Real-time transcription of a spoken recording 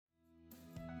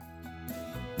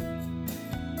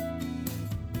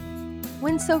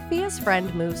When Sophia's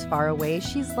friend moves far away,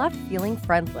 she's left feeling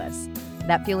friendless.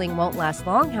 That feeling won't last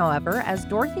long, however, as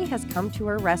Dorothy has come to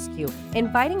her rescue,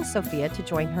 inviting Sophia to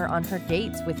join her on her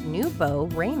dates with new beau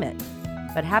Raymond.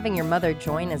 But having your mother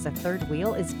join as a third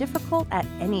wheel is difficult at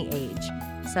any age.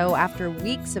 So after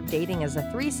weeks of dating as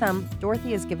a threesome,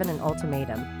 Dorothy is given an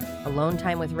ultimatum: alone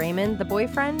time with Raymond, the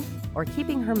boyfriend, or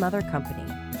keeping her mother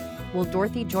company. Will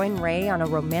Dorothy join Ray on a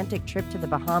romantic trip to the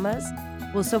Bahamas?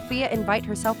 Will Sophia invite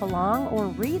herself along or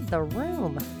read the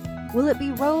room? Will it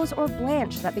be Rose or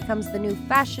Blanche that becomes the new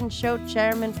fashion show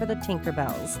chairman for the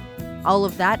Tinkerbells? All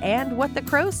of that and what the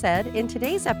crow said in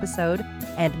today's episode,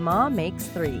 And Ma Makes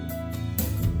Three.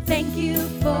 Thank you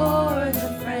for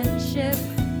the friendship.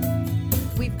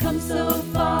 We've come so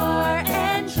far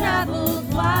and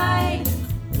traveled wide.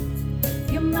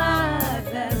 You're my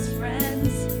best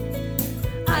friends.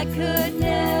 I could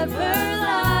never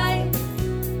lie.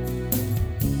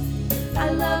 I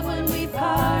love when we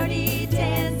party,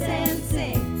 dance and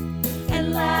sing,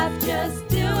 and laugh just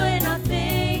doing our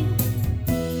thing.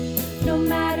 No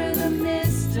matter the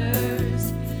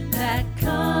misters that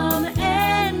come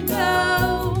and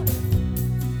go,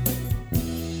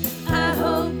 I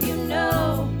hope you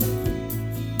know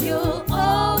you'll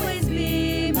always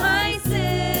be my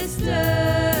sisters.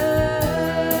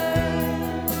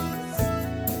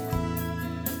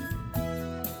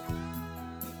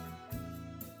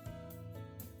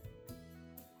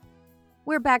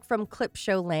 We're back from Clip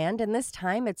Show Land, and this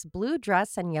time it's blue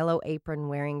dress and yellow apron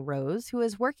wearing Rose, who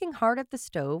is working hard at the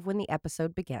stove when the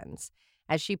episode begins.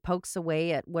 As she pokes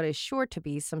away at what is sure to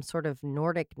be some sort of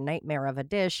Nordic nightmare of a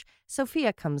dish,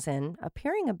 Sophia comes in,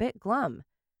 appearing a bit glum.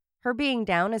 Her being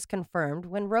down is confirmed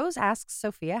when Rose asks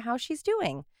Sophia how she's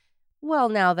doing. Well,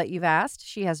 now that you've asked,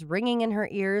 she has ringing in her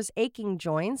ears, aching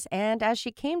joints, and as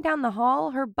she came down the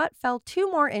hall, her butt fell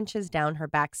 2 more inches down her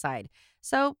backside.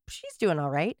 So she's doing all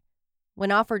right. When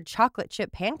offered chocolate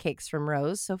chip pancakes from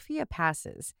Rose, Sophia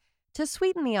passes. To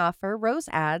sweeten the offer, Rose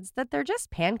adds that they're just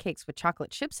pancakes with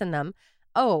chocolate chips in them.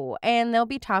 Oh, and they'll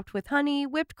be topped with honey,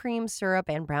 whipped cream, syrup,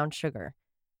 and brown sugar.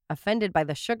 Offended by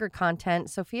the sugar content,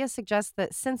 Sophia suggests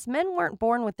that since men weren't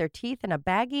born with their teeth in a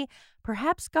baggie,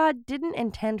 perhaps God didn't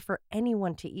intend for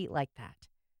anyone to eat like that.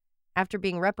 After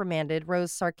being reprimanded,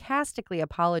 Rose sarcastically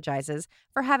apologizes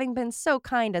for having been so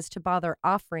kind as to bother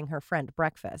offering her friend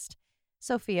breakfast.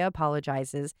 Sophia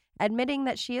apologizes, admitting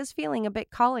that she is feeling a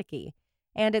bit colicky.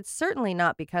 And it's certainly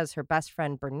not because her best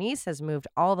friend Bernice has moved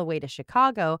all the way to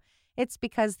Chicago. It's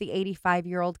because the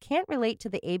 85-year-old can't relate to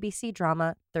the ABC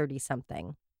drama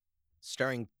 30-something.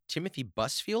 Starring Timothy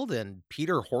Busfield and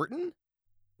Peter Horton?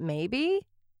 Maybe?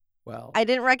 Well, I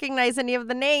didn't recognize any of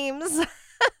the names.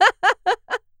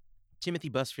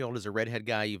 Timothy Busfield is a redhead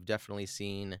guy you've definitely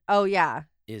seen. Oh, yeah.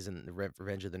 Is in the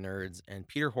Revenge of the Nerds. And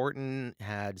Peter Horton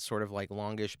had sort of like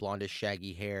longish, blondish,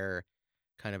 shaggy hair,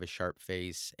 kind of a sharp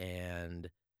face, and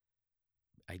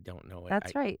I don't know.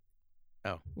 That's right.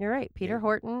 Oh. You're right. Peter Maybe.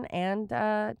 Horton and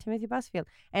Timothy Busfield.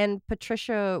 And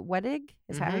Patricia Wedig?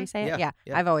 Is that how you say it? Yeah.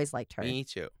 I've always liked her. Me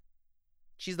too.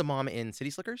 She's the mom in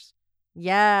City Slickers?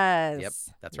 Yes. Yep,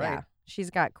 that's Yeah. right. She's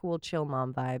got cool chill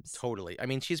mom vibes. Totally. I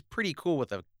mean, she's pretty cool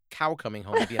with a cow coming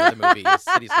home at the end of the movie.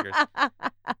 City Slickers.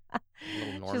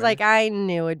 She's like, I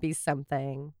knew it'd be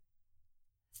something.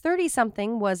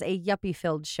 30-something was a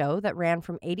yuppie-filled show that ran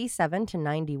from 87 to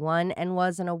 91 and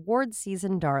was an award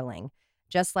season darling.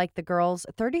 Just like the girls,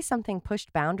 30-something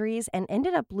pushed boundaries and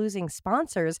ended up losing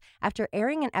sponsors after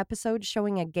airing an episode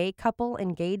showing a gay couple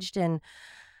engaged in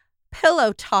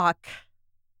pillow talk.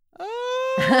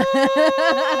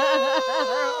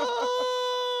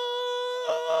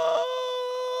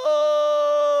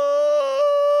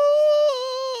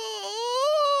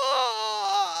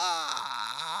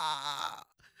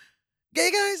 Gay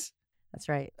guys? That's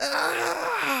right.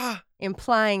 Ah!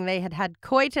 Implying they had had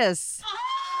coitus.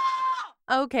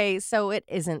 Okay, so it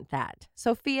isn't that.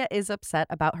 Sophia is upset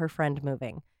about her friend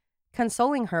moving.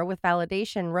 Consoling her with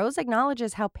validation, Rose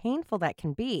acknowledges how painful that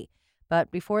can be.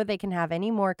 But before they can have any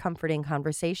more comforting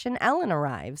conversation, Ellen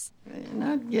arrives. You're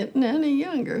not getting any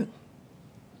younger.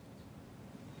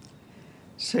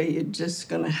 So you're just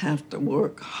going to have to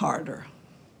work harder.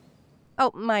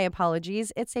 Oh, my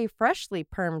apologies. It's a freshly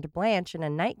permed Blanche in a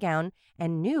nightgown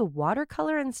and new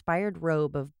watercolor-inspired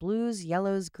robe of blues,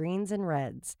 yellows, greens, and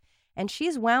reds. And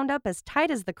she's wound up as tight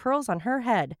as the curls on her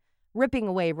head. Ripping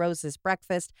away Rose's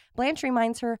breakfast, Blanche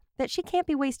reminds her that she can't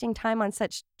be wasting time on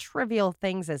such trivial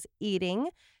things as eating.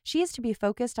 She is to be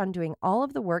focused on doing all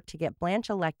of the work to get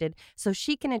Blanche elected so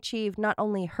she can achieve not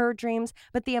only her dreams,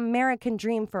 but the American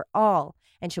dream for all.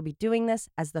 And she'll be doing this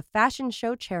as the fashion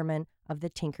show chairman of the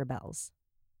Tinkerbells.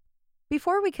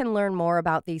 Before we can learn more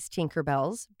about these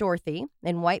Tinkerbells, Dorothy,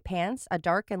 in white pants, a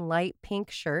dark and light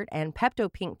pink shirt, and Pepto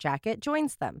pink jacket,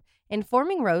 joins them,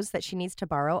 informing Rose that she needs to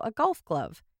borrow a golf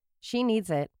glove. She needs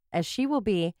it, as she will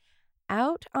be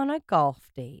out on a golf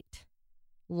date.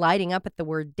 Lighting up at the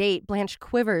word date, Blanche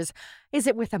quivers. Is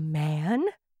it with a man?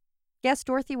 Yes,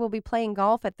 Dorothy will be playing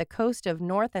golf at the coast of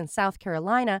North and South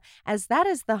Carolina, as that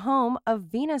is the home of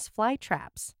Venus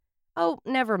flytraps. Oh,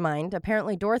 never mind.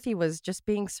 Apparently Dorothy was just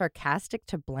being sarcastic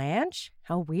to Blanche?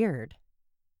 How weird.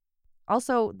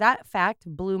 Also, that fact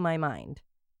blew my mind.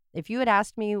 If you had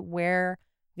asked me where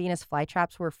Venus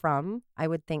flytraps were from, I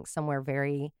would think somewhere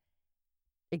very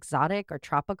exotic or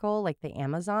tropical, like the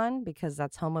Amazon, because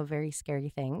that's home of very scary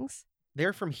things.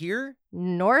 They're from here?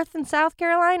 North and South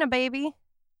Carolina, baby.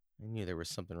 I knew there was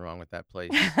something wrong with that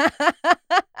place.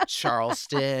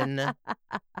 Charleston.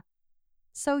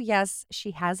 So yes,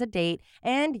 she has a date,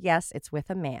 and yes, it's with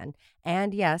a man,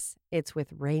 and yes, it's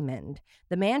with Raymond,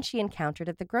 the man she encountered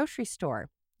at the grocery store.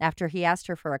 After he asked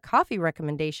her for a coffee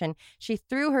recommendation, she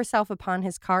threw herself upon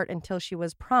his cart until she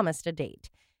was promised a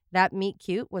date. That meet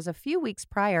cute was a few weeks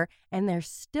prior, and they're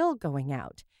still going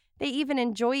out. They even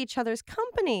enjoy each other's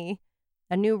company.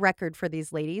 A new record for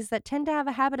these ladies that tend to have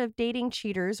a habit of dating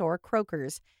cheaters or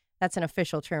croakers. That's an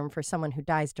official term for someone who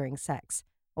dies during sex.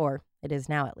 Or it is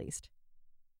now, at least.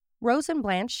 Rose and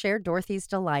Blanche share Dorothy's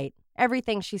delight.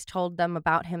 Everything she's told them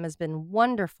about him has been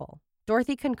wonderful.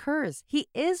 Dorothy concurs. He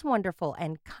is wonderful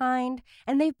and kind,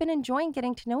 and they've been enjoying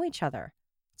getting to know each other.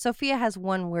 Sophia has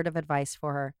one word of advice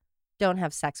for her. Don't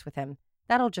have sex with him.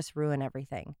 That'll just ruin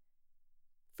everything.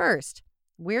 First,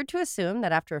 weird to assume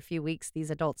that after a few weeks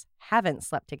these adults haven't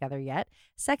slept together yet.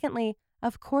 Secondly,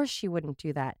 of course she wouldn't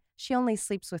do that. She only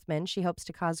sleeps with men she hopes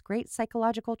to cause great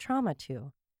psychological trauma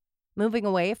to. Moving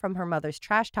away from her mother's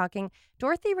trash talking,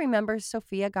 Dorothy remembers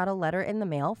Sophia got a letter in the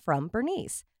mail from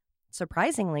Bernice.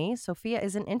 Surprisingly, Sophia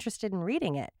isn't interested in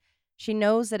reading it. She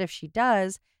knows that if she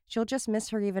does, she'll just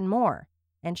miss her even more,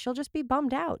 and she'll just be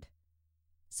bummed out.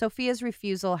 Sophia's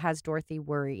refusal has Dorothy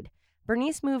worried.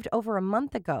 Bernice moved over a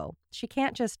month ago. She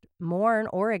can't just mourn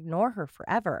or ignore her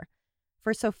forever.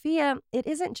 For Sophia, it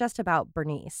isn't just about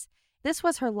Bernice. This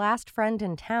was her last friend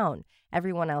in town.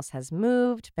 Everyone else has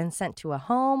moved, been sent to a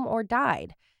home, or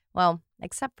died. Well,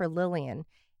 except for Lillian.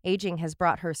 Aging has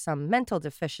brought her some mental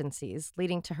deficiencies,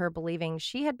 leading to her believing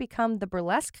she had become the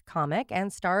burlesque comic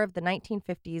and star of the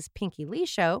 1950s Pinky Lee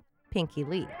show, Pinky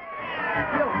Lee.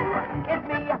 It's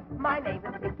me, my name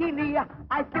is Pinky Lee.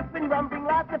 I skip and rum, bring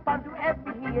lots of fun to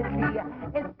every he and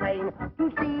she. It's plain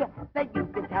to see that you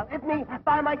can tell it's me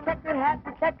by my checkered hat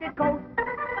and checkered coat.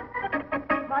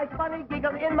 My funny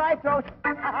giggle in my throat.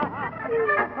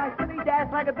 My silly dance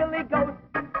like a billy goat.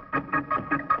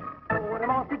 Put them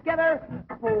all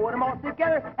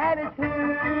together, and it's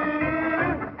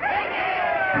here.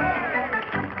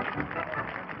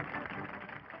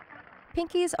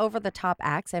 Pinky's over-the-top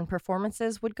acts and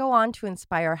performances would go on to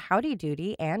inspire Howdy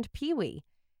Doody and Pee-wee.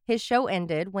 His show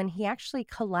ended when he actually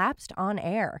collapsed on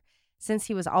air. Since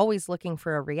he was always looking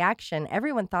for a reaction,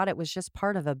 everyone thought it was just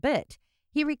part of a bit.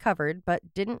 He recovered,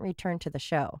 but didn't return to the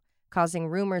show, causing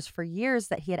rumors for years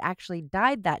that he had actually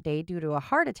died that day due to a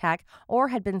heart attack or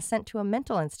had been sent to a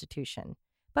mental institution.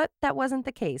 But that wasn't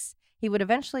the case. He would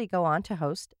eventually go on to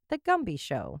host The Gumby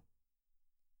Show.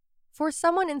 For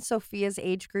someone in Sophia's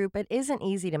age group, it isn't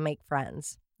easy to make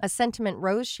friends. A sentiment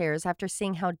Rose shares after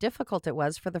seeing how difficult it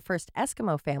was for the first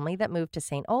Eskimo family that moved to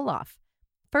St. Olaf.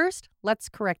 First, let's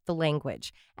correct the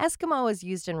language. Eskimo is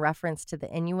used in reference to the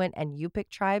Inuit and Yupik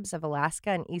tribes of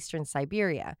Alaska and eastern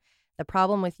Siberia. The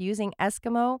problem with using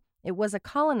Eskimo, it was a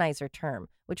colonizer term,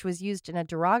 which was used in a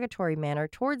derogatory manner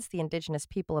towards the indigenous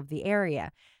people of the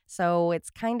area. So it's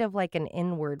kind of like an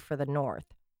in-word for the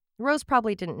North. Rose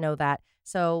probably didn't know that,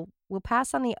 so we'll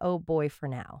pass on the oh boy for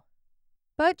now.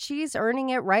 But she's earning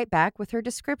it right back with her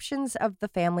descriptions of the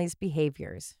family's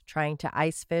behaviors, trying to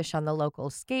ice fish on the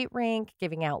local skate rink,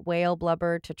 giving out whale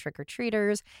blubber to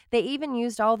trick-or-treaters. They even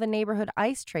used all the neighborhood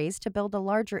ice trays to build a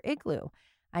larger igloo.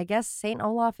 I guess St.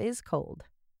 Olaf is cold.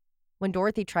 When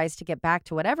Dorothy tries to get back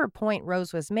to whatever point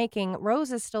Rose was making,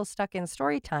 Rose is still stuck in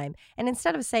story time, and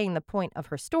instead of saying the point of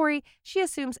her story, she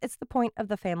assumes it's the point of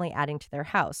the family adding to their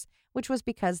house, which was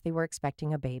because they were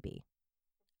expecting a baby.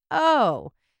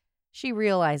 Oh! She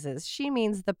realizes she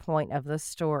means the point of the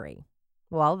story.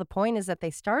 Well, the point is that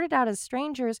they started out as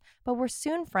strangers, but were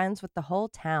soon friends with the whole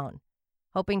town.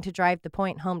 Hoping to drive the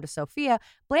point home to Sophia,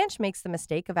 Blanche makes the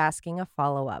mistake of asking a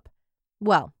follow-up.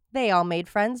 Well, they all made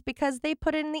friends because they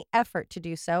put in the effort to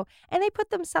do so, and they put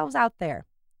themselves out there.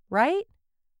 Right?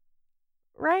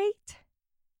 Right?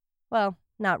 Well,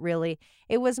 not really.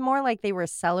 It was more like they were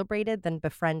celebrated than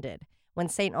befriended. When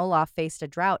St. Olaf faced a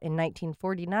drought in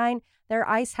 1949, their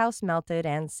ice house melted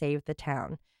and saved the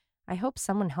town. I hope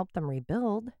someone helped them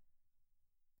rebuild.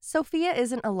 Sophia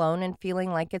isn't alone in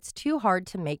feeling like it's too hard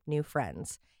to make new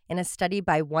friends. In a study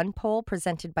by OnePoll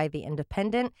presented by The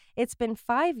Independent, it's been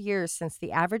 5 years since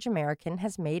the average American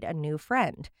has made a new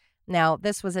friend. Now,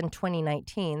 this was in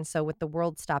 2019, so with the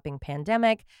world-stopping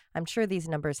pandemic, I'm sure these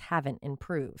numbers haven't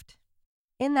improved.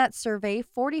 In that survey,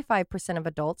 45% of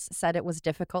adults said it was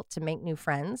difficult to make new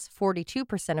friends,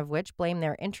 42% of which blame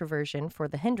their introversion for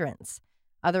the hindrance.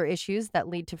 Other issues that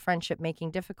lead to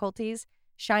friendship-making difficulties: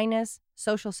 shyness,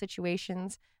 social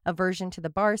situations, aversion to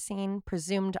the bar scene,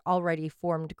 presumed already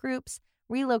formed groups,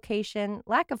 relocation,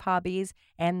 lack of hobbies,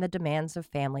 and the demands of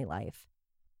family life.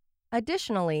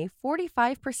 Additionally,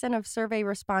 45% of survey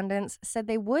respondents said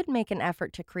they would make an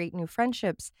effort to create new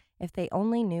friendships if they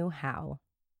only knew how.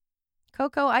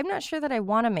 Coco, I'm not sure that I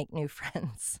want to make new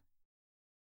friends.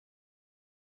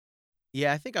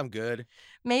 Yeah, I think I'm good.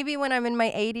 Maybe when I'm in my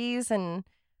 80s and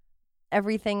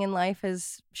everything in life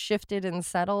has shifted and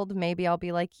settled, maybe I'll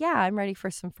be like, yeah, I'm ready for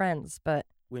some friends. But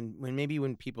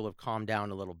When people have calmed down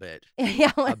a little bit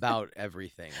yeah, about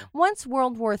everything. once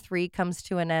World War III comes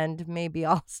to an end, maybe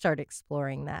I'll start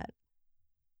exploring that.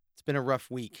 It's been a rough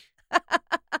week.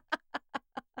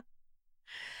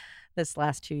 This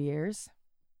last 2 years.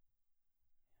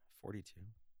 42.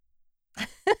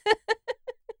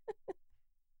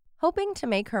 Hoping to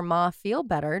make her ma feel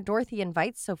better, Dorothy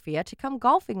invites Sophia to come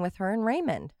golfing with her and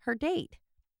Raymond, her date.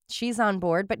 She's on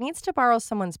board, but needs to borrow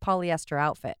someone's polyester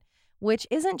outfit, which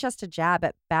isn't just a jab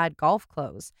at bad golf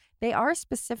clothes. They are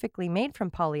specifically made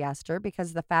from polyester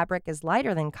because the fabric is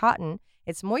lighter than cotton,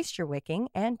 it's moisture-wicking,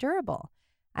 and durable.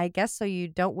 I guess so you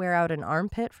don't wear out an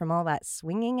armpit from all that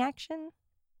swinging action?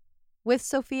 With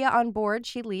Sophia on board,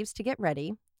 she leaves to get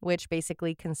ready, which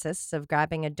basically consists of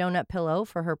grabbing a donut pillow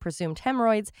for her presumed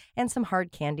hemorrhoids and some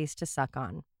hard candies to suck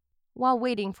on. While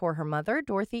waiting for her mother,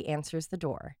 Dorothy answers the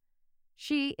door.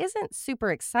 She isn't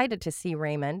super excited to see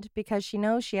Raymond because she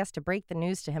knows she has to break the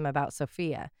news to him about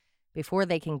Sophia. Before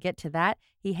they can get to that,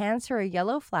 he hands her a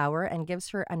yellow flower and gives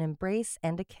her an embrace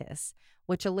and a kiss,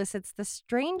 which elicits the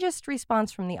strangest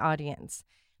response from the audience.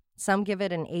 Some give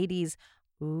it an 80s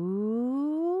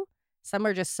ooh. Some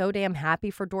are just so damn happy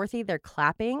for Dorothy, they're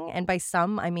clapping. And by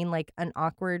some, I mean like an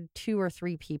awkward 2 or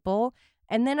 3 people.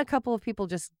 And then a couple of people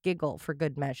just giggle for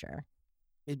good measure.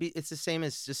 It's the same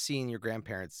as just seeing your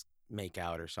grandparents make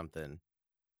out or something.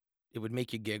 It would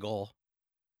make you giggle.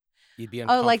 You'd be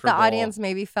uncomfortable. Oh, like the audience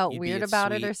maybe felt You'd be weird at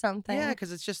about it or sweet. something? Yeah,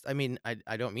 because it's just, I mean,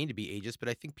 I don't mean to be ageist, but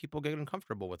I think people get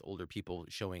uncomfortable with older people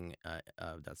showing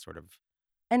that sort of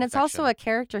And it's also affection. a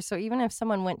character, so even if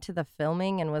someone went to the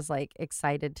filming and was like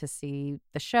excited to see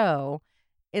the show,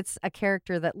 it's a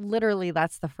character that literally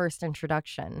that's the first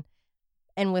introduction.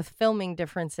 And with filming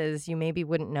differences, you maybe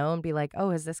wouldn't know and be like, oh,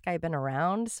 has this guy been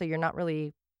around? So you're not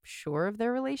really sure of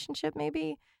their relationship,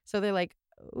 maybe. So they're like,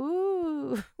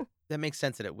 ooh. That makes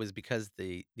sense that it was because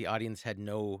the audience had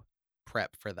no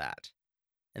prep for that.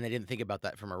 And they didn't think about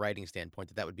that from a writing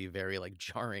standpoint, that would be very like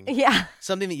jarring. Yeah.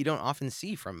 Something that you don't often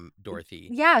see from Dorothy.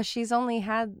 Yeah, she's only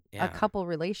had Yeah. a couple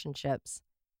relationships.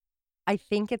 I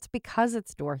think it's because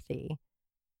it's Dorothy.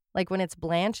 Like when it's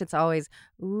Blanche, it's always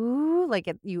ooh, like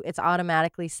it's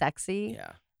automatically sexy.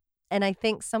 Yeah. And I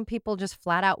think some people just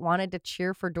flat out wanted to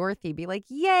cheer for Dorothy, be like,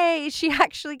 "Yay, she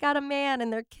actually got a man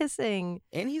and they're kissing."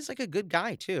 And he's like a good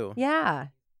guy too. Yeah.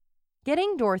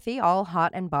 Getting Dorothy all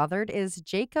hot and bothered is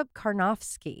Jacob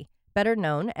Karnofsky, better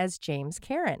known as James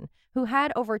Karen, who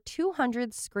had over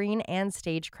 200 screen and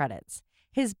stage credits.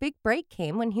 His big break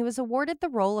came when he was awarded the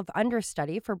role of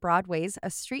understudy for Broadway's A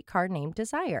Streetcar Named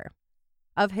Desire.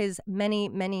 Of his many,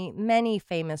 many, many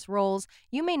famous roles,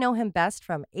 you may know him best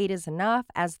from 8 is Enough,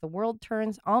 As the World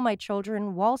Turns, All My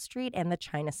Children, Wall Street, and The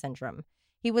China Syndrome.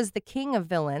 He was the king of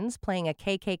villains, playing a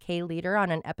KKK leader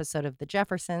on an episode of The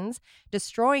Jeffersons,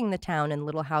 destroying the town in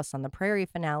Little House on the Prairie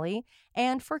finale,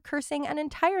 and for cursing an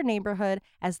entire neighborhood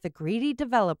as the greedy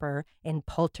developer in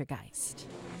Poltergeist.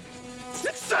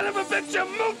 You son of a bitch, you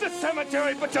moved the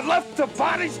cemetery, but you left the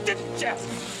bodies, didn't you?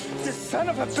 You son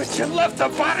of a bitch, you left the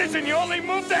bodies and you only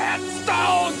moved the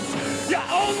headstones! You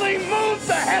only moved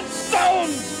the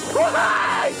headstones!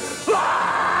 Lie!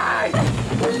 Lie!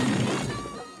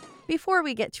 Before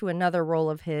we get to another role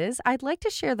of his, I'd like to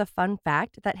share the fun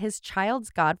fact that his child's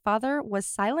godfather was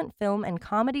silent film and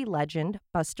comedy legend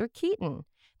Buster Keaton.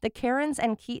 The Karens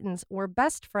and Keatons were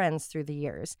best friends through the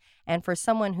years, and for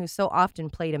someone who so often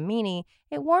played a meanie,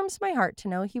 it warms my heart to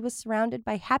know he was surrounded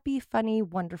by happy, funny,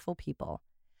 wonderful people.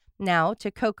 Now to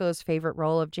Coco's favorite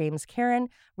role of James Karen,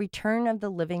 Return of the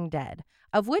Living Dead,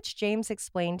 of which James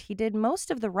explained he did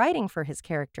most of the writing for his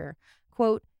character.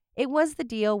 Quote, "It was the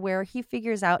deal where he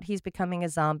figures out he's becoming a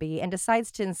zombie and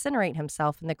decides to incinerate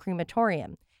himself in the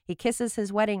crematorium. He kisses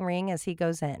his wedding ring as he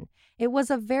goes in. It was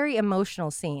a very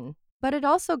emotional scene, but it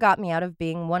also got me out of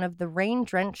being one of the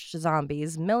rain-drenched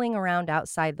zombies milling around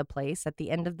outside the place at the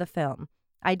end of the film.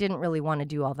 I didn't really want to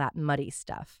do all that muddy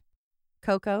stuff."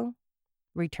 Coco,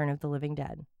 Return of the Living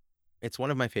Dead. It's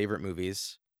one of my favorite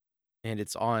movies, and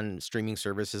it's on streaming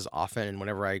services often, and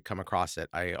whenever I come across it,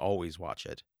 I always watch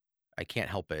it. I can't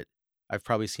help it. I've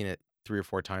probably seen it 3 or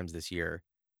 4 times this year.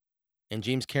 And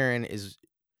James Karen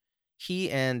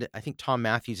and I think Tom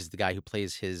Matthews is the guy who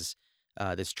plays his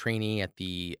this trainee at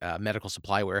the medical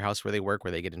supply warehouse where they work,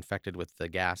 where they get infected with the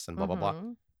gas and blah, blah, blah.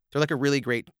 Mhm. They're like a really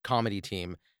great comedy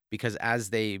team because as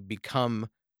they become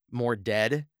more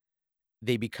dead,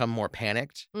 they become more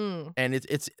panicked. Mm. And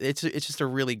it's just a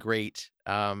really great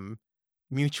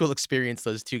mutual experience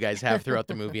those two guys have throughout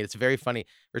the movie. And it's very funny.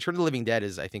 Return of the Living Dead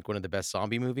is, I think, one of the best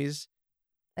zombie movies.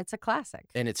 It's a classic.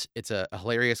 And it's a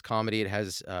hilarious comedy. It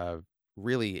has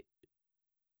really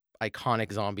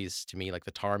iconic zombies to me, like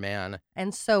the Tar Man.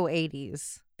 And so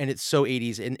 80s. And it's so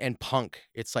 80s and punk.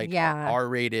 It's like Yeah.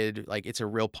 R-rated, like it's a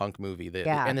real punk movie.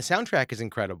 Yeah. And the soundtrack is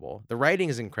incredible. The writing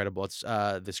is incredible. It's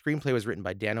the screenplay was written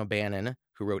by Dan O'Bannon,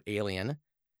 who wrote Alien.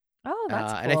 Oh,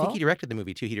 that's cool. And I think he directed the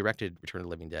movie too. He directed Return of the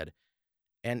Living Dead.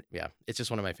 And yeah, it's just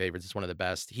one of my favorites. It's one of the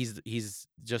best. He's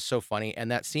just so funny.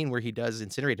 And that scene where he does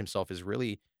incinerate himself is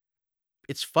really,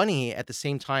 it's funny at the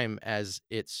same time as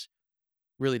it's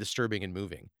really disturbing and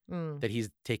moving Mm, that he's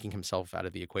taking himself out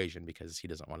of the equation because he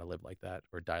doesn't want to live like that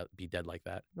or be dead like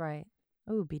that. right.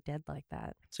 Ooh, be dead like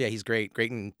that. So yeah, he's great.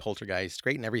 Great in Poltergeist.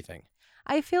 Great in everything.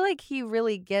 I feel like he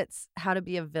really gets how to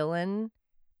be a villain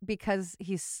because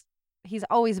he's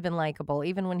always been likable,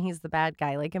 even when he's the bad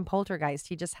guy. Like in Poltergeist,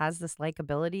 he just has this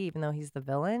likability, even though he's the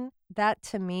villain. That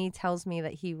to me tells me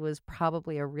that he was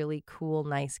probably a really cool,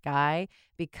 nice guy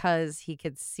because he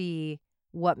could see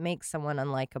what makes someone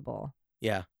unlikable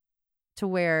Yeah. to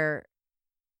where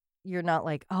you're not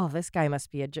like, oh, this guy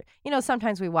must be a jerk. You know,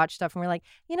 sometimes we watch stuff and we're like,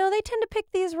 you know, they tend to pick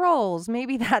these roles.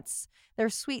 Maybe that's their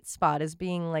sweet spot, is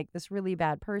being like this really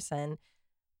bad person.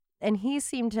 And he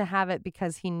seemed to have it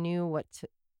because he knew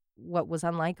what was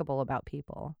unlikable about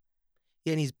people.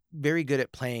 Yeah, and he's very good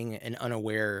at playing an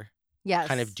unaware, Yes.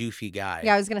 kind of doofy guy.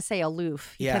 Yeah, I was going to say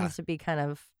aloof. He Yeah. tends to be kind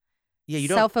of Yeah, you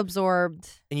don't, self-absorbed.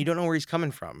 and you don't know where he's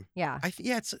coming from. Yeah. I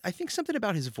think something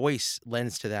about his voice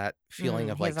lends to that feeling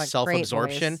of He has like a great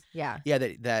self-absorption. voice. Yeah. Yeah,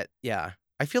 that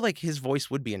I feel like his voice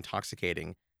would be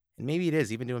intoxicating, and maybe it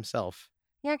is even to himself.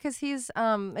 Yeah, because he's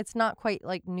it's not quite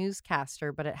like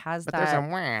newscaster, but it has But there's a that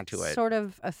wah to it. sort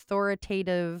of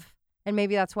authoritative, and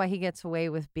maybe that's why he gets away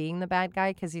with being the bad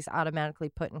guy, because he's automatically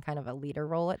put in kind of a leader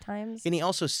role at times. And he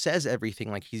also says everything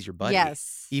like he's your buddy,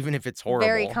 Yes. even if it's horrible.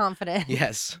 Very confident.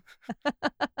 Yes,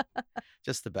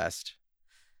 just the best.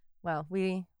 Well,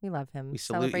 we love him. We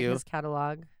salute Celebrate you. his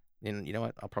catalog. And you know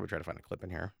what? I'll probably try to find a clip in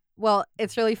here. Well,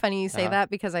 it's really funny you say Uh-huh. that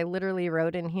because I literally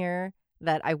wrote in here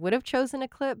that I would have chosen a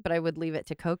clip, but I would leave it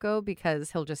to Coco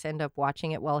because he'll just end up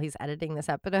watching it while he's editing this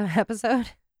episode.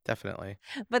 Definitely.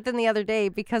 But then the other day,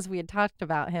 because we had talked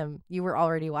about him, you were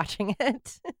already watching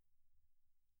it.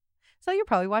 So you'll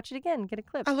probably watch it again, get a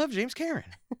clip. I love James Karen.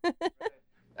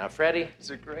 Now, Freddie,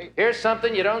 Is it great? here's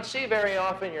something you don't see very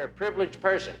often. You're a privileged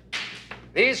person.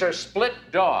 These are split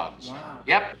dogs. Wow.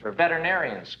 Yep, for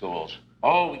veterinarian schools.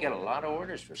 Oh, we get a lot of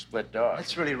orders for split dogs.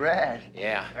 That's really rad.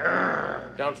 Yeah.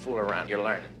 Urgh. Don't fool around. You're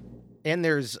learning. And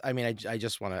there's, I mean, I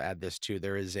just want to add this too.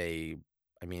 There is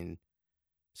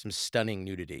some stunning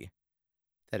nudity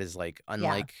that is like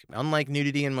unlike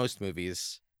nudity in most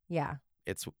movies. Yeah.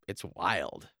 It's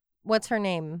wild. What's her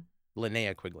name?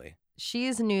 Linnea Quigley. She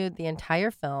is nude the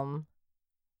entire film,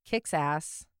 kicks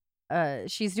ass.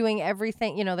 She's doing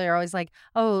everything. You know, they're always like,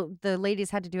 oh, the ladies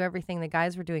had to do everything the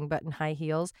guys were doing, but in high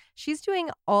heels. She's doing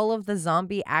all of the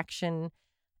zombie action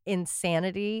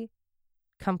insanity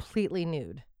completely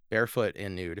nude. Barefoot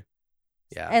and nude.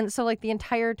 Yeah. And so, like, the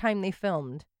entire time they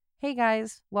filmed, hey,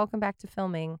 guys, welcome back to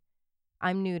filming.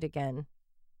 I'm nude again.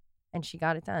 And she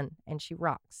got it done. And she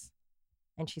rocks.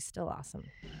 And she's still awesome.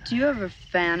 Do you ever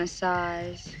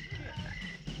fantasize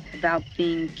about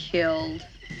being killed?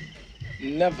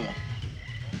 Never.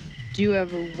 Do you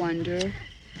ever wonder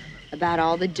about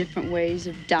all the different ways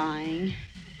of dying?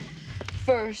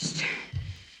 First,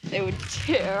 they would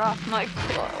tear off my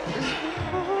clothes.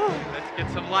 Let's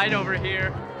get some light over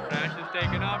here. Crash is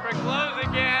taking off her clothes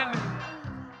again.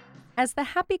 As the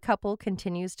happy couple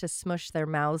continues to smush their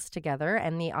mouths together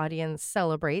and the audience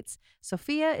celebrates,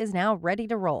 Sophia is now ready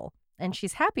to roll. and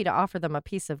she's happy to offer them a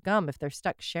piece of gum if they're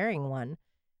stuck sharing one.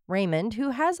 Raymond,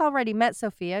 who has already met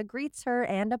Sophia, greets her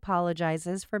and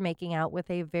apologizes for making out with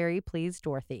a very pleased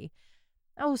Dorothy.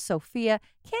 Oh, Sophia,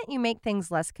 can't you make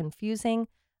things less confusing?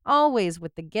 Always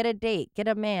with the get a date, get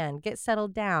a man, get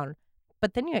settled down.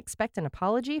 But then you expect an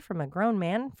apology from a grown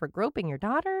man for groping your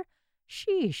daughter?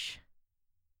 Sheesh.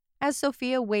 As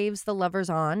Sophia waves the lovers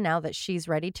on now that she's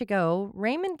ready to go,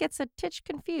 Raymond gets a titch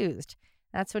confused.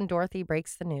 That's when Dorothy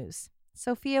breaks the news.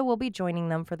 Sophia will be joining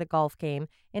them for the golf game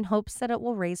in hopes that it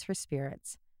will raise her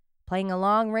spirits. Playing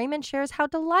along, Raymond shares how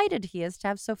delighted he is to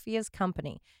have Sophia's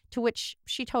company, to which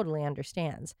she totally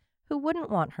understands. Who wouldn't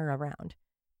want her around?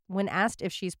 When asked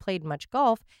if she's played much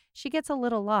golf, she gets a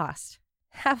little lost.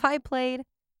 Have I played?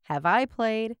 Have I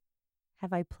played?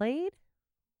 Have I played?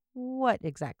 What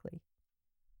exactly?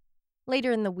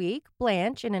 Later in the week,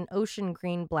 Blanche, in an ocean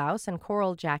green blouse and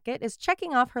coral jacket, is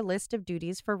checking off her list of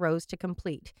duties for Rose to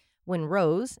complete, when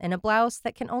Rose, in a blouse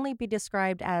that can only be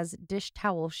described as dish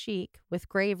towel chic with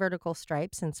gray vertical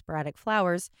stripes and sporadic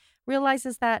flowers,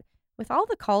 realizes that, with all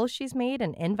the calls she's made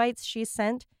and invites she's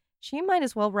sent, she might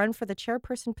as well run for the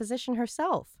chairperson position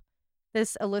herself.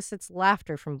 This elicits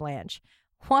laughter from Blanche.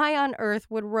 Why on earth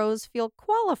would Rose feel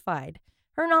qualified?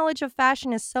 Her knowledge of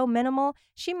fashion is so minimal,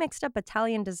 she mixed up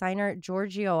Italian designer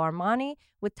Giorgio Armani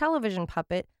with television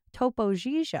puppet Topo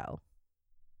Gigio.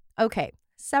 Okay,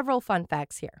 several fun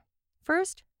facts here.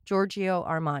 First, Giorgio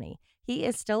Armani. He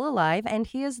is still alive and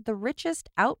he is the richest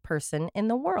out person in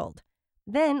the world.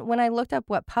 Then, when I looked up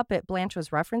what puppet Blanche was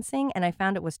referencing and I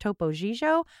found it was Topo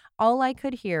Gigio, all I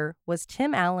could hear was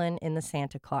Tim Allen in the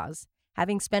Santa Claus,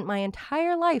 having spent my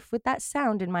entire life with that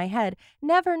sound in my head,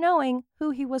 never knowing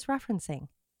who he was referencing.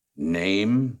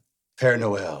 Name, Père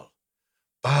Noël.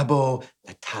 Babbo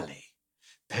Natale.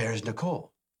 Père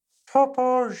Nicole.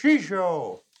 Topo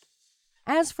Gigio.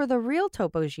 As for the real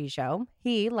Topo Gigio,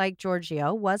 he, like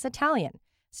Giorgio, was Italian.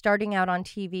 Starting out on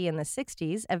TV in the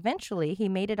 60s, eventually he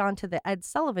made it onto the Ed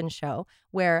Sullivan Show,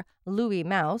 where Louis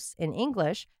Mouse, in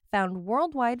English, found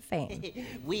worldwide fame.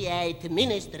 We ate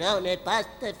minestrone,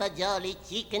 pasta, fagioli,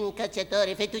 chicken,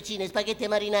 cacciatore, fettuccine, spaghetti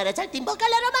marinara, salti in bocca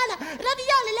alla romana,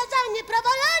 ravioli, lasagne,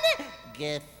 provolone,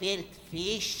 gefilte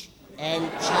fish, and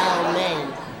chow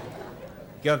mein.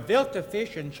 Gefilte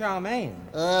fish and chow mein.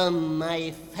 Oh,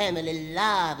 my family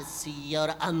loves your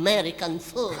American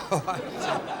food.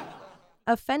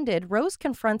 Offended, Rose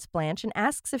confronts Blanche and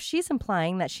asks if she's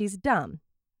implying that she's dumb.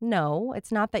 No,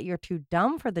 it's not that you're too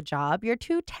dumb for the job, you're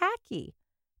too tacky.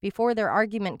 Before their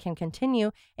argument can continue,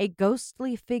 a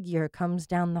ghostly figure comes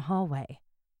down the hallway.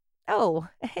 Oh,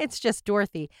 it's just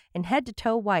Dorothy, in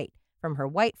head-to-toe white, from her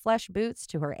white flesh boots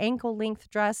to her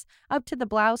ankle-length dress, up to the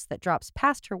blouse that drops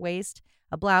past her waist,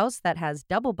 a blouse that has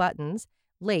double buttons,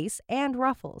 lace, and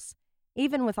ruffles.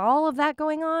 Even with all of that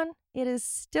going on, it is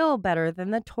still better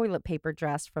than the toilet paper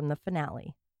dress from the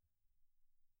finale.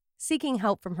 Seeking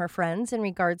help from her friends in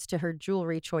regards to her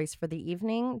jewelry choice for the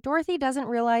evening, Dorothy doesn't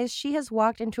realize she has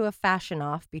walked into a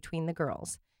fashion-off between the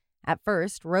girls. At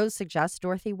first, Rose suggests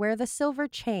Dorothy wear the silver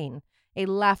chain, a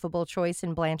laughable choice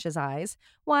in Blanche's eyes.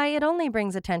 Why, it only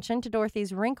brings attention to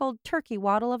Dorothy's wrinkled turkey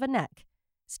waddle of a neck.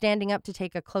 Standing up to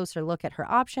take a closer look at her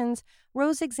options,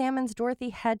 Rose examines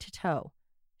Dorothy head to toe.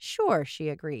 Sure, she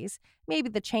agrees, maybe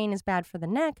the chain is bad for the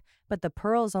neck, but the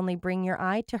pearls only bring your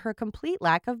eye to her complete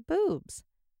lack of boobs.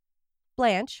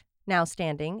 Blanche, now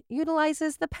standing,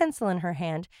 utilizes the pencil in her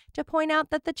hand to point out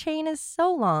that the chain is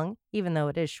so long, even though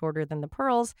it is shorter than the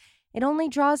pearls, it only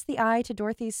draws the eye to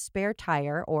Dorothy's spare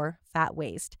tire, or fat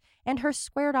waist, and her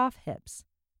squared-off hips.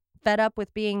 Fed up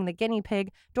with being the guinea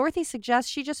pig, Dorothy suggests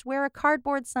she just wear a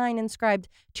cardboard sign inscribed,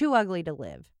 "Too ugly to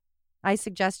live." I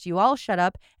suggest you all shut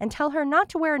up and tell her not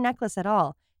to wear a necklace at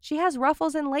all. She has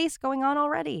ruffles and lace going on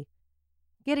already.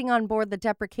 Getting on board the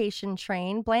deprecation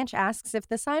train, Blanche asks if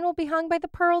the sign will be hung by the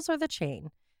pearls or the chain.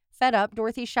 Fed up,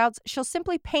 Dorothy shouts she'll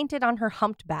simply paint it on her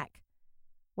humped back.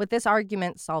 With this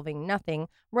argument solving nothing,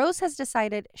 Rose has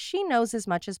decided she knows as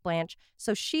much as Blanche,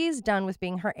 so she's done with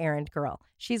being her errand girl.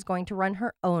 She's going to run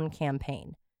her own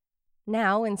campaign.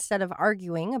 Now, instead of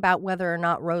arguing about whether or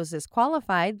not Rose is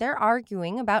qualified, they're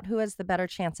arguing about who has the better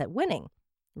chance at winning.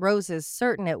 Rose is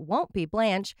certain it won't be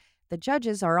Blanche. The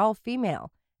judges are all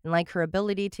female, and like her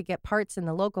ability to get parts in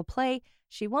the local play,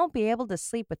 she won't be able to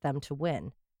sleep with them to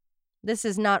win. This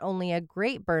is not only a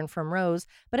great burn from Rose,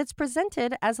 but it's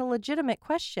presented as a legitimate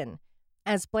question.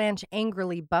 As Blanche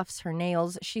angrily buffs her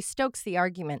nails, she stokes the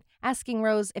argument, asking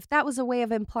Rose if that was a way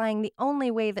of implying the only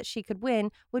way that she could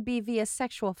win would be via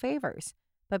sexual favors.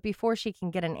 But before she can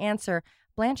get an answer,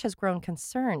 Blanche has grown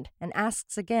concerned and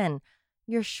asks again,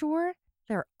 "You're sure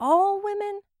they're all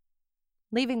women?"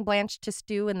 Leaving Blanche to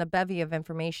stew in the bevy of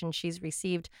information she's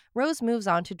received, Rose moves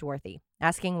on to Dorothy,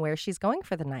 asking where she's going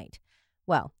for the night.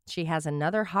 Well, she has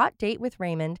another hot date with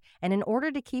Raymond, and in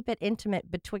order to keep it intimate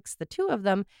betwixt the two of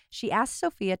them, she asks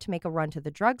Sophia to make a run to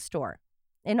the drugstore.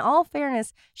 In all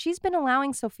fairness, she's been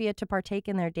allowing Sophia to partake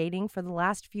in their dating for the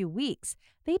last few weeks.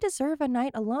 They deserve a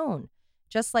night alone.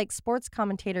 Just like sports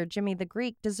commentator Jimmy the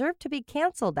Greek deserved to be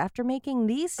canceled after making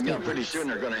these statements. Pretty soon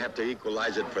they're going to have to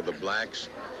equalize it for the blacks,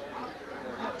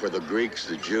 for the Greeks,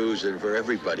 the Jews, and for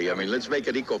everybody. I mean, let's make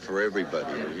it equal for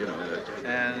everybody, you know.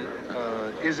 And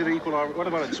is it equal? What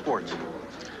about in sports?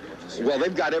 Well,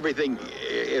 they've got everything.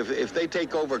 If they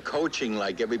take over coaching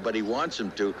like everybody wants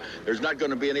them to, there's not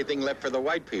going to be anything left for the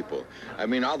white people. I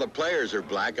mean, all the players are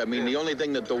black. I mean, the only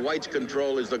thing that the whites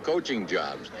control is the coaching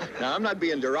jobs. Now, I'm not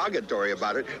being derogatory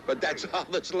about it, but that's all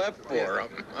that's left for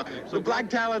them. The black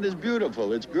talent is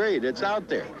beautiful. It's great. It's out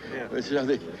there. So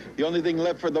the only thing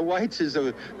left for the whites is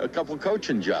a couple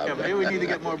coaching jobs. Yeah, maybe we need to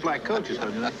get more black coaches,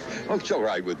 don't we? Oh, it's all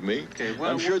right with me. Okay,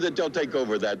 well, I'm sure that they'll take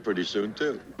over that pretty soon,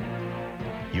 too.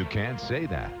 You can't say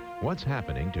that. What's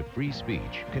happening to free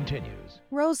speech continues.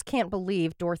 Rose can't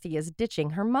believe Dorothy is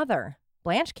ditching her mother.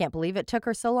 Blanche can't believe it took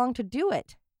her so long to do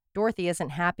it. Dorothy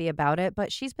isn't happy about it,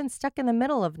 but she's been stuck in the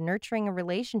middle of nurturing a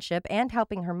relationship and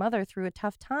helping her mother through a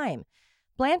tough time.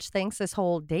 Blanche thinks this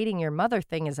whole dating your mother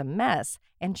thing is a mess,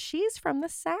 and she's from the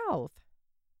South.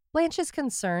 Blanche's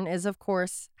concern is, of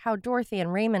course, how Dorothy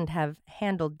and Raymond have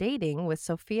handled dating with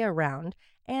Sophia around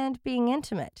and being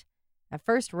intimate. At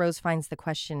first, Rose finds the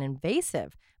question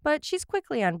invasive, but she's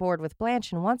quickly on board with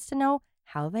Blanche and wants to know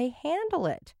how they handle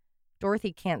it.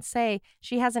 Dorothy can't say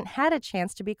she hasn't had a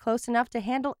chance to be close enough to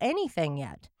handle anything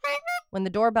yet. When the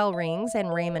doorbell rings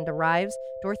and Raymond arrives,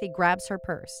 Dorothy grabs her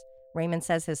purse. Raymond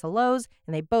says his hellos,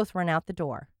 and they both run out the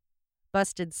door.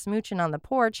 Busted smooching on the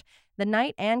porch, the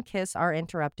night and kiss are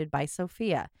interrupted by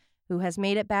Sophia, who has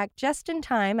made it back just in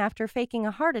time after faking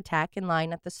a heart attack in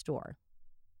line at the store.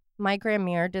 My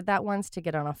grandmere did that once to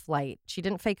get on a flight. She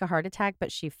didn't fake a heart attack,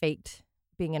 but she faked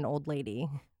being an old lady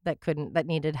that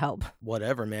needed help.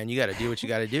 Whatever, man. You got to do what you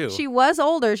got to do. She was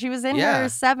older. She was in her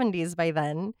 70s by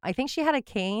then. I think she had a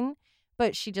cane,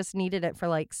 but she just needed it for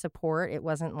like support. It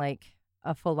wasn't like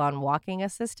a full-on walking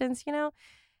assistance, you know?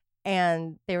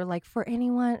 And they were like, for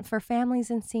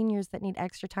families and seniors that need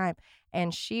extra time.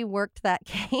 And she worked that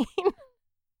cane,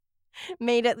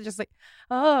 made it just like,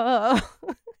 oh.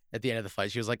 At the end of the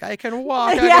flight, she was like, I can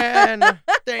walk again.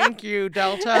 Thank you,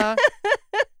 Delta.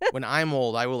 When I'm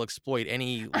old, I will exploit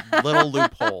any little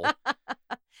loophole.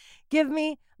 Give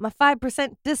me my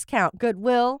 5% discount,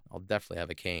 Goodwill. I'll definitely have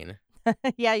a cane.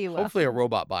 Yeah, you will. Hopefully a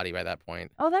robot body by that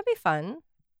point. Oh, that'd be fun.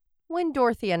 When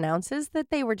Dorothy announces that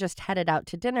they were just headed out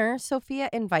to dinner, Sophia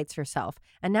invites herself,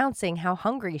 announcing how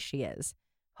hungry she is.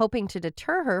 Hoping to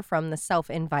deter her from the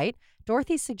self-invite,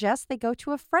 Dorothy suggests they go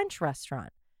to a French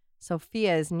restaurant.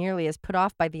 Sophia is nearly as put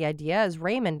off by the idea as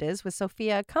Raymond is with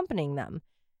Sophia accompanying them.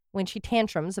 When she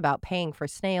tantrums about paying for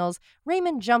snails,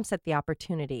 Raymond jumps at the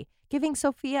opportunity, giving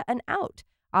Sophia an out,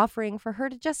 offering for her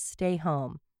to just stay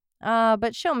home.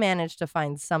 But she'll manage to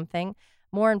find something.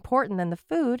 More important than the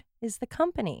food is the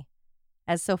company.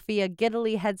 As Sophia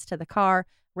giddily heads to the car,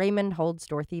 Raymond holds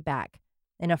Dorothy back.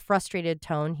 In a frustrated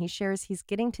tone, he shares he's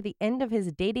getting to the end of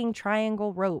his dating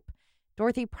triangle rope.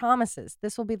 Dorothy promises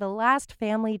this will be the last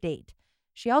family date.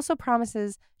 She also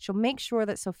promises she'll make sure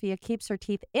that Sophia keeps her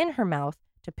teeth in her mouth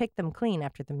to pick them clean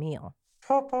after the meal.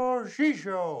 Topo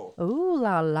Gigio. Ooh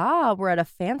la la, we're at a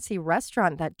fancy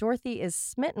restaurant that Dorothy is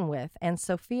smitten with and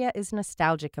Sophia is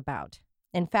nostalgic about.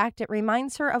 In fact, it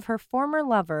reminds her of her former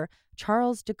lover,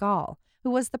 Charles de Gaulle,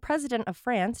 who was the president of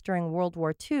France during World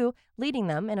War II, leading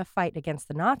them in a fight against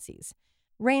the Nazis.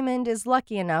 Raymond is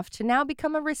lucky enough to now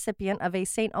become a recipient of a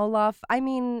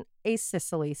a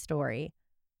Sicily story.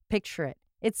 Picture it.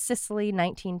 It's Sicily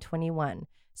 1921.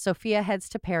 Sophia heads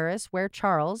to Paris, where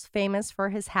Charles, famous for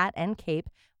his hat and cape,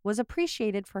 was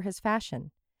appreciated for his fashion.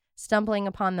 Stumbling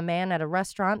upon the man at a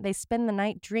restaurant, they spend the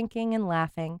night drinking and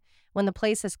laughing. When the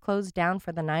place is closed down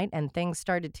for the night and things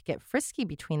started to get frisky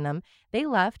between them, they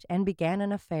left and began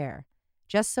an affair.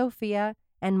 Just Sophia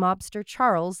and mobster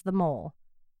Charles the Mole.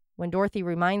 When Dorothy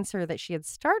reminds her that she had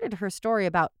started her story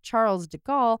about Charles de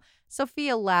Gaulle,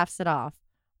 Sophia laughs it off.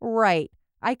 Right,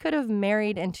 I could have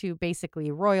married into basically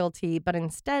royalty, but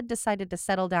instead decided to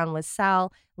settle down with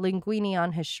Sal, linguini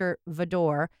on his shirt,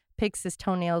 Vador, picks his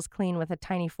toenails clean with a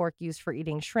tiny fork used for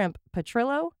eating shrimp,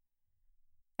 Petrillo.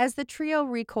 As the trio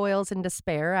recoils in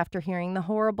despair after hearing the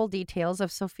horrible details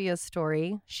of Sophia's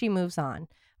story, she moves on,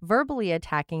 verbally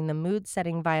attacking the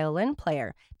mood-setting violin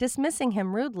player, dismissing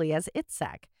him rudely as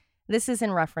Itzhak. This is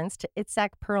in reference to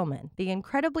Itzhak Perlman, the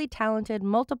incredibly talented,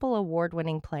 multiple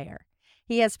award-winning player.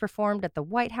 He has performed at the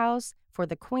White House, for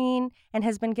the Queen, and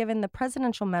has been given the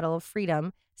Presidential Medal of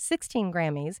Freedom, 16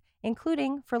 Grammys,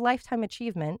 including for Lifetime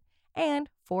Achievement, and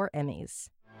 4 Emmys.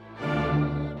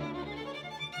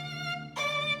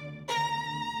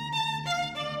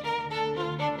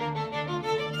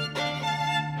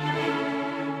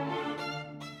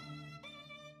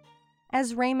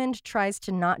 As Raymond tries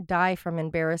to not die from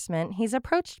embarrassment, he's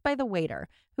approached by the waiter,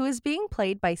 who is being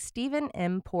played by Stephen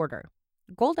M. Porter.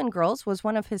 Golden Girls was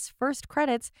one of his first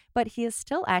credits, but he is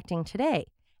still acting today.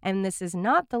 And this is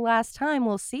not the last time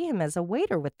we'll see him as a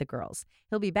waiter with the girls.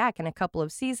 He'll be back in a couple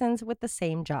of seasons with the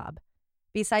same job.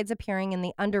 Besides appearing in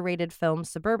the underrated film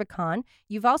Suburbicon,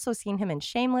 you've also seen him in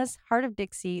Shameless, Heart of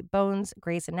Dixie, Bones,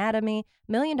 Grey's Anatomy,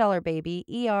 $1 Million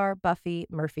Baby, ER, Buffy,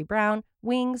 Murphy Brown,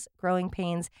 Wings, Growing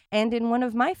Pains, and in one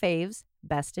of my faves,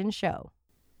 Best in Show.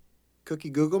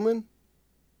 Cookie Googleman?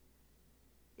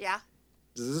 Yeah?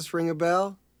 Does this ring a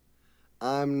bell?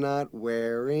 I'm not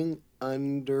wearing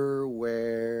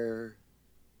underwear.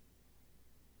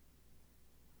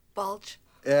 Bulge?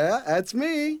 Yeah, that's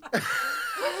me.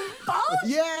 Bulge?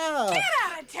 Yeah. Get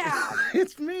out of town!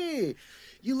 It's me.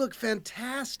 You look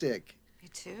fantastic. You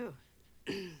too.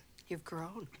 You've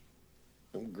grown.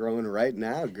 I'm growing right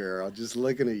now, girl. Just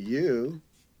looking at you.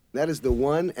 That is the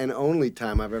one and only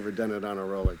time I've ever done it on a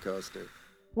roller coaster.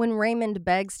 When Raymond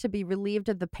begs to be relieved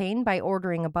of the pain by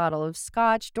ordering a bottle of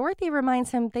scotch, Dorothy reminds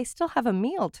him they still have a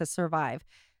meal to survive,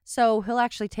 so he'll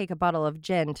actually take a bottle of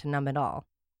gin to numb it all.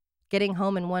 Getting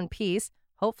home in one piece,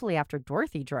 hopefully after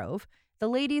Dorothy drove, the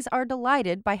ladies are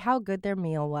delighted by how good their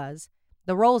meal was.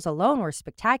 The rolls alone were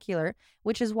spectacular,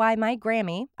 which is why my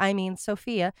Grammy,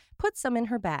 Sophia, put some in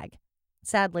her bag.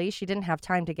 Sadly, she didn't have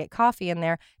time to get coffee in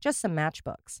there, just some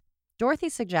matchbooks. Dorothy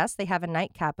suggests they have a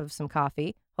nightcap of some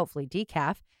coffee, hopefully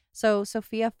decaf, so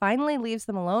Sophia finally leaves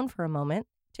them alone for a moment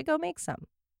to go make some,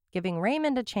 giving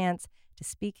Raymond a chance to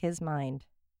speak his mind.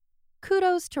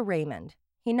 Kudos to Raymond.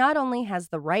 He not only has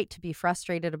the right to be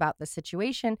frustrated about the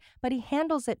situation, but he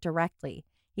handles it directly.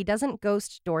 He doesn't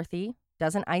ghost Dorothy,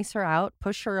 doesn't ice her out,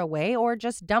 push her away, or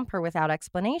just dump her without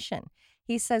explanation.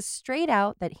 He says straight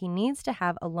out that he needs to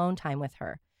have alone time with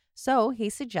her. So he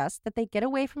suggests that they get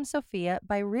away from Sophia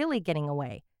by really getting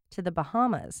away, to the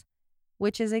Bahamas,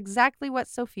 which is exactly what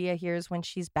Sophia hears when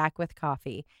she's back with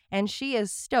coffee, and she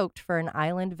is stoked for an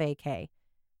island vacay.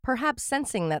 Perhaps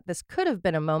sensing that this could have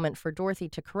been a moment for Dorothy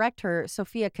to correct her,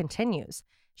 Sophia continues.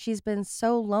 She's been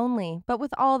so lonely, but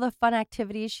with all the fun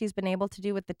activities she's been able to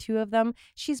do with the two of them,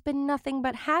 she's been nothing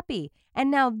but happy. And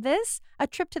now this, a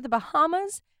trip to the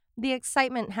Bahamas? The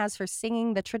excitement has her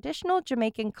singing the traditional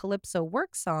Jamaican calypso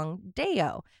work song,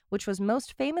 Deo, which was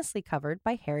most famously covered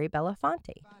by Harry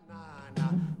Belafonte.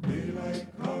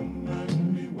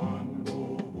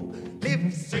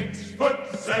 Live 6 foot,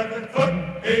 7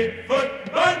 foot, 8 foot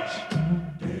bunch.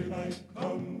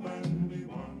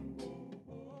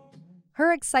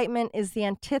 Her excitement is the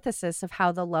antithesis of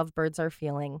how the lovebirds are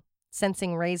feeling.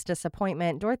 Sensing Ray's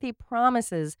disappointment, Dorothy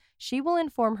promises she will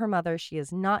inform her mother she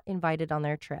is not invited on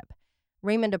their trip.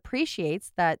 Raymond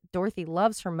appreciates that Dorothy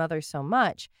loves her mother so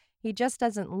much, he just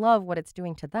doesn't love what it's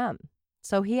doing to them.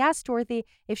 So he asks Dorothy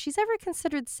if she's ever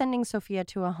considered sending Sophia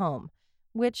to a home,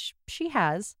 which she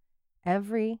has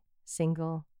every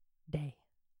single day.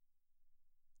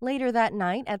 Later that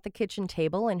night, at the kitchen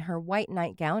table in her white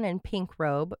nightgown and pink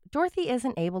robe, Dorothy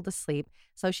isn't able to sleep,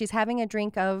 so she's having a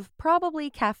drink of probably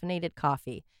caffeinated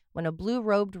coffee when a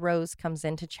blue-robed Rose comes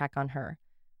in to check on her.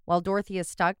 While Dorothy is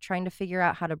stuck trying to figure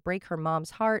out how to break her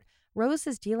mom's heart, Rose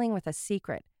is dealing with a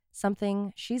secret,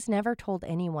 something she's never told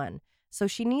anyone. So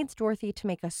she needs Dorothy to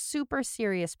make a super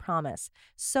serious promise,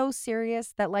 so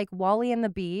serious that like Wally and the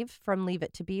Beav from Leave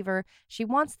It to Beaver, she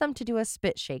wants them to do a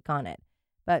spit shake on it.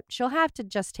 But she'll have to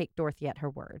just take Dorothy at her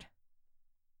word.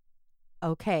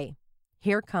 Okay,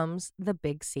 here comes the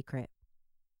big secret.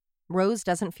 Rose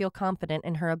doesn't feel confident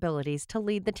in her abilities to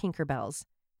lead the Tinkerbells.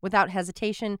 Without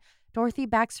hesitation, Dorothy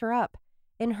backs her up.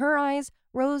 In her eyes,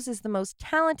 Rose is the most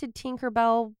talented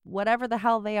Tinkerbell, whatever the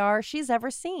hell they are, she's ever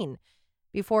seen.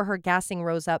 Before her gassing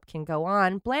Rose up can go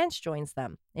on, Blanche joins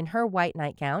them in her white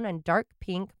nightgown and dark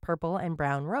pink, purple, and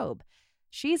brown robe.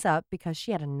 She's up because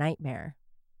she had a nightmare.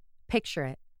 Picture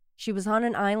it. She was on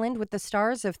an island with the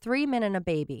stars of 3 Men and a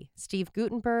Baby, Steve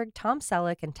Guttenberg, Tom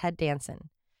Selleck, and Ted Danson.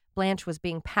 Blanche was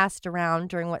being passed around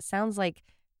during what sounds like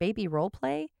baby role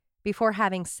play before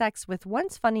having sex with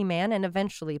once funny man and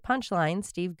eventually punchline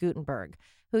Steve Guttenberg,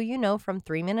 who you know from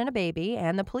 3 Men and a Baby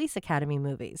and the Police Academy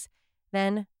movies.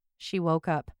 Then she woke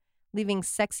up, leaving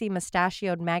sexy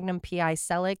mustachioed Magnum P.I.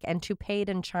 Selleck and toupeed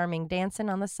and charming Danson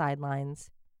on the sidelines.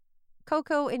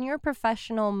 Coco, in your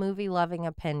professional movie-loving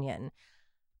opinion,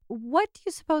 what do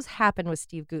you suppose happened with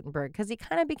Steve Guttenberg? Because he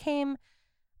kind of became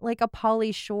like a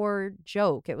Pauly Shore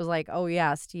joke. It was like, oh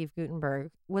yeah, Steve Guttenberg.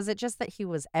 Was it just that he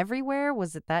was everywhere?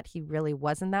 Was it that he really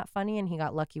wasn't that funny and he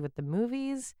got lucky with the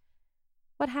movies?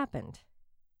 What happened?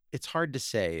 It's hard to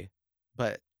say,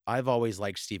 but I've always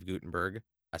liked Steve Guttenberg.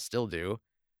 I still do.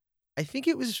 I think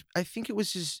it was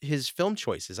just his film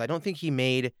choices. I don't think he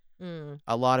made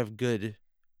a lot of good.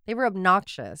 They were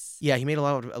obnoxious. Yeah, he made a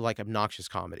lot of like obnoxious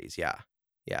comedies. Yeah.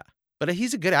 But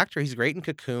he's a good actor. He's great in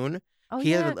Cocoon. Oh,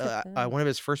 He yeah, had one of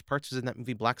his first parts was in that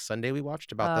movie Black Sunday we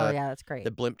watched about yeah, that's great.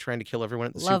 the blimp trying to kill everyone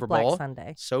at the Love Super Bowl. Black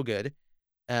Sunday. So good.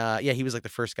 Yeah, he was like the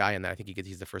first guy in that. I think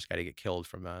he's the first guy to get killed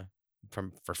for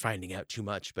finding out too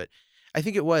much. But I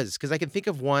think it was because I can think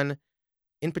of one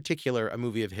in particular, a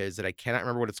movie of his that I cannot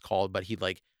remember what it's called, but he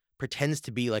like pretends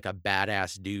to be like a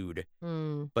badass dude,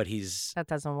 but that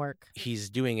doesn't work. He's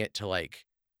doing it to like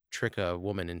trick a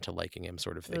woman into liking him,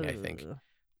 sort of thing. I think.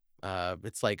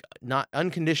 It's like not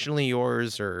unconditionally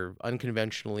yours or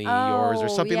unconventionally yours or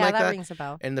something like that. Rings a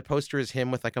bell. And the poster is him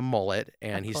with like a mullet,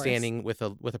 and Of he's course. standing with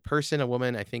a person, a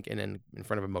woman, I think, in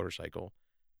front of a motorcycle,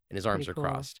 and his arms Pretty are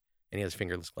cool. crossed, and he has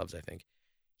fingerless gloves. I think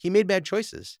he made bad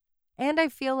choices. And I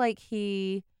feel like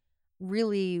he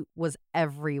really was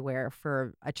everywhere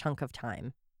for a chunk of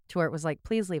time to where it was like,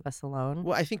 please leave us alone.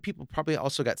 Well, I think people probably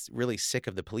also got really sick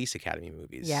of the Police Academy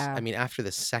movies. Yeah. I mean, after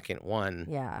the second one.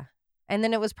 Yeah. And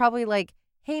then it was probably like,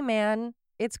 hey, man,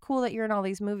 it's cool that you're in all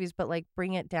these movies, but like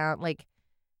bring it down. Like,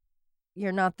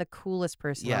 you're not the coolest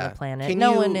person on the planet.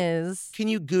 No one is. Can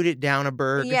you goot it down a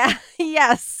bird? Yeah.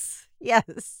 Yes.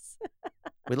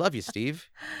 We love you, Steve.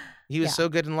 He was Yeah. so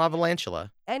good in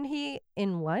Lavalantula. And he,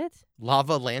 in what?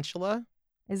 Lavalantula?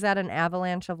 Is that an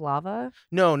avalanche of lava?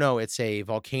 No, it's a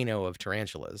volcano of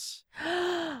tarantulas.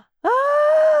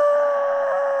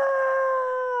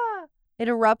 It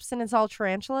erupts and it's all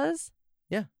tarantulas?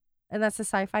 Yeah. And that's a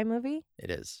sci-fi movie? It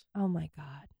is. Oh my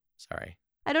God. Sorry.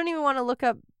 I don't even want to look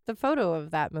up the photo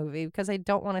of that movie because I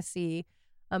don't want to see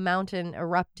a mountain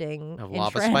erupting Of in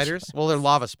lava tarantulas. spiders? Well, they're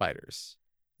lava spiders.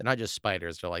 They're not just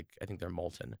spiders. They're like, I think they're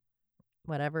molten.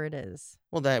 Whatever it is.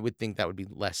 Well, I would think that would be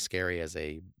less scary as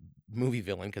a movie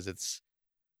villain because it's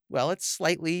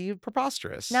slightly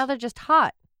preposterous. Now they're just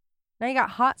hot. Now you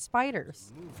got hot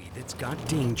spiders. Movie that's got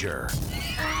danger.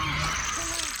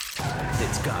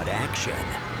 That's got action.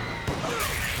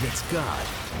 That's got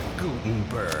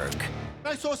Gutenberg.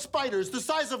 I saw spiders the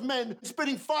size of men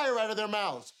spitting fire out of their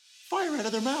mouths. Fire out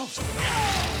of their mouths.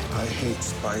 I hate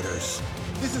spiders.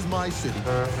 This is my city.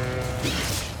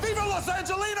 Viva Los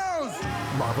Angelinos!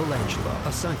 Lavalantula, a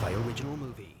sci-fi original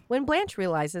movie. When Blanche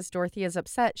realizes Dorothy is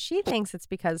upset, she thinks it's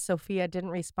because Sophia didn't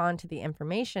respond to the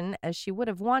information as she would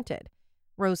have wanted.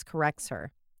 Rose corrects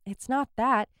her. It's not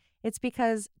that. It's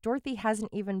because Dorothy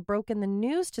hasn't even broken the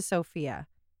news to Sophia.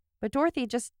 But Dorothy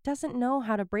just doesn't know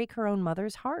how to break her own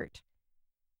mother's heart.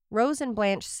 Rose and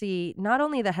Blanche see not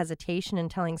only the hesitation in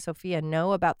telling Sophia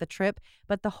no about the trip,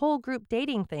 but the whole group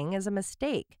dating thing is a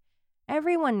mistake.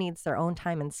 Everyone needs their own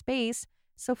time and space.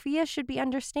 Sophia should be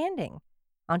understanding.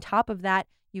 On top of that,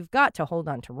 you've got to hold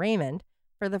on to Raymond.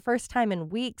 For the first time in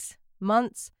weeks,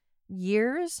 months,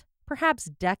 years, perhaps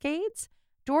decades,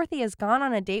 Dorothy has gone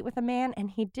on a date with a man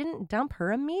and he didn't dump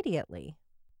her immediately.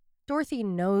 Dorothy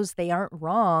knows they aren't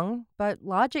wrong, but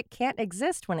logic can't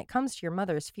exist when it comes to your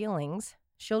mother's feelings.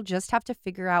 She'll just have to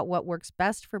figure out what works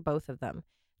best for both of them,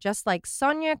 just like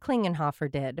Sonia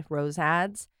Klingenhofer did, Rose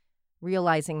adds.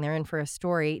 Realizing they're in for a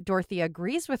story, Dorothy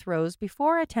agrees with Rose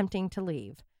before attempting to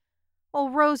leave. Oh,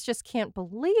 Rose just can't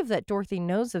believe that Dorothy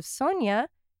knows of Sonia.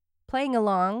 Playing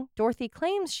along, Dorothy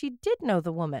claims she did know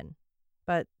the woman.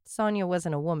 But Sonia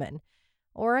wasn't a woman,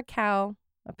 or a cow,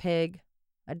 a pig,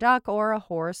 a duck, or a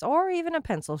horse, or even a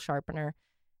pencil sharpener.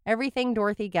 Everything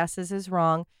Dorothy guesses is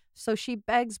wrong, so she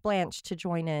begs Blanche to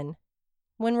join in.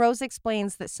 When Rose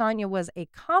explains that Sonia was a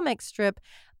comic strip,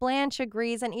 Blanche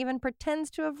agrees and even pretends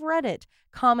to have read it,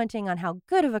 commenting on how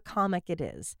good of a comic it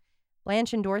is.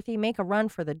 Blanche and Dorothy make a run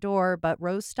for the door, but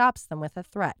Rose stops them with a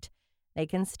threat. They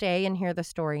can stay and hear the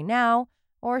story now,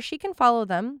 or she can follow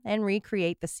them and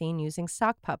recreate the scene using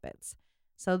sock puppets.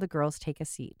 So the girls take a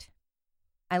seat.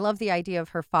 I love the idea of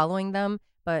her following them,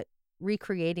 but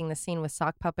recreating the scene with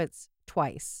sock puppets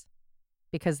twice,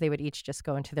 because they would each just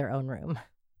go into their own room.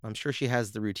 I'm sure she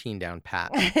has the routine down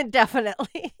pat.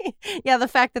 Definitely. Yeah, the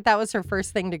fact that was her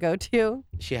first thing to go to.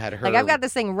 She had her. Like, I've got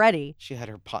this thing ready. She had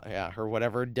her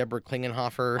whatever, Deborah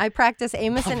Klingenhofer. I practice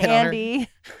Amos and puppet on her. Andy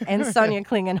and Sonia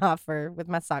Klingenhofer with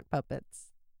my sock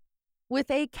puppets. With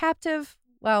a captive,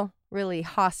 well, really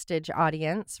hostage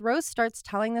audience, Rose starts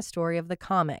telling the story of the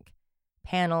comic,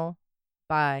 panel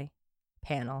by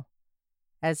panel.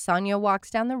 As Sonia walks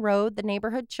down the road, the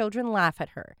neighborhood children laugh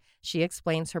at her. She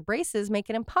explains her braces make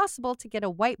it impossible to get a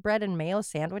white bread and mayo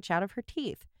sandwich out of her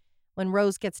teeth. When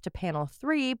Rose gets to panel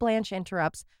 3, Blanche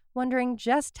interrupts, wondering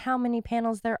just how many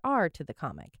panels there are to the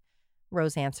comic.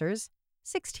 Rose answers,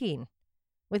 16.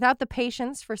 Without the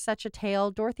patience for such a tale,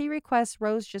 Dorothy requests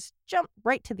Rose just jump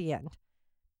right to the end.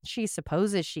 She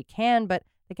supposes she can, but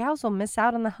the gals will miss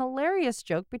out on the hilarious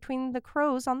joke between the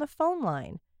crows on the phone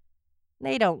line.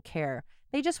 They don't care.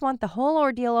 They just want the whole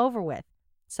ordeal over with.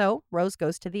 So Rose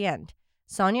goes to the end.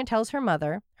 Sonia tells her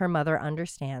mother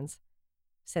understands.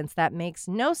 Since that makes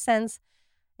no sense,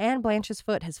 and Blanche's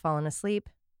foot has fallen asleep,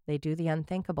 they do the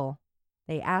unthinkable.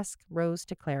 They ask Rose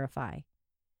to clarify.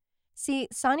 See,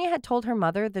 Sonia had told her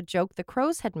mother the joke the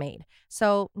crows had made,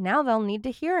 so now they'll need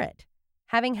to hear it.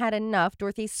 Having had enough,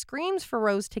 Dorothy screams for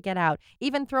Rose to get out,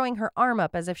 even throwing her arm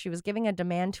up as if she was giving a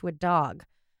demand to a dog.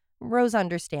 Rose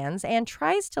understands and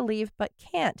tries to leave but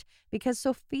can't because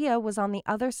Sophia was on the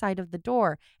other side of the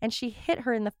door and she hit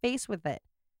her in the face with it.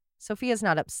 Sophia's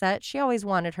not upset. She always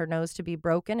wanted her nose to be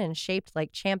broken and shaped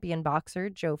like champion boxer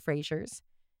Joe Frazier's.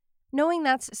 Knowing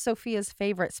that's Sophia's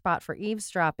favorite spot for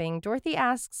eavesdropping, Dorothy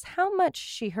asks how much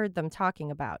she heard them talking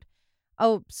about.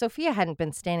 Oh, Sophia hadn't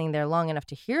been standing there long enough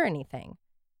to hear anything.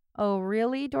 Oh,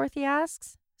 really? Dorothy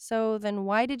asks. So then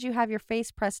why did you have your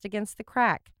face pressed against the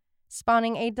crack?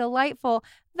 Spawning a delightful,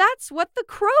 "That's what the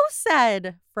crow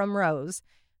said," from Rose,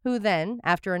 who then,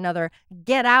 after another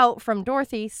 "get out" from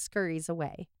Dorothy, scurries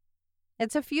away.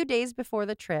 It's a few days before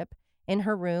the trip. In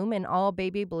her room in all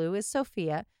baby blue is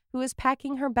Sophia, who is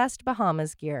packing her best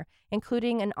Bahamas gear,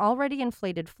 including an already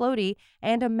inflated floaty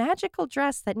and a magical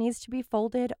dress that needs to be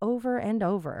folded over and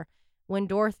over, when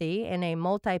Dorothy, in a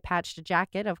multi-patched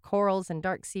jacket of corals and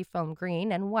dark seafoam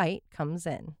green and white, comes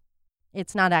in.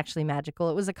 It's not actually magical.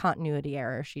 It was a continuity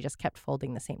error. She just kept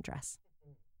folding the same dress.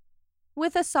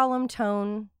 With a solemn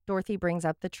tone, Dorothy brings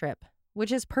up the trip,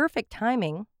 which is perfect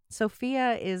timing.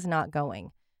 Sophia is not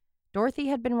going. Dorothy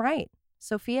had been right.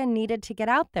 Sophia needed to get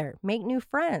out there, make new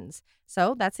friends.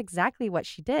 So that's exactly what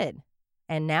she did.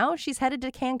 And now she's headed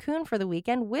to Cancun for the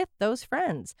weekend with those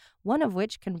friends, one of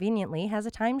which conveniently has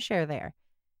a timeshare there.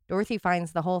 Dorothy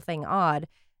finds the whole thing odd,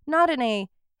 not in a,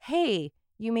 hey,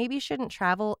 you maybe shouldn't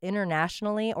travel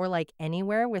internationally or like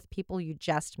anywhere with people you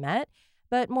just met,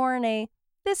 but more in a,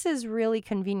 this is really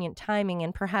convenient timing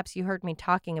and perhaps you heard me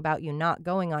talking about you not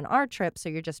going on our trip, so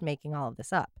you're just making all of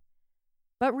this up.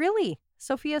 But really,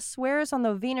 Sophia swears on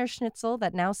the Wiener Schnitzel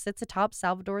that now sits atop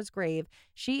Salvador's grave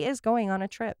she is going on a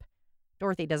trip.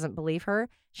 Dorothy doesn't believe her.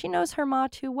 She knows her ma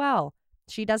too well.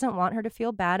 She doesn't want her to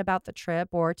feel bad about the trip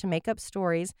or to make up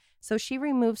stories, so she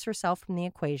removes herself from the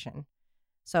equation.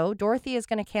 So Dorothy is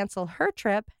going to cancel her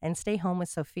trip and stay home with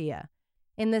Sophia.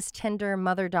 In this tender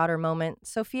mother-daughter moment,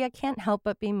 Sophia can't help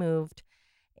but be moved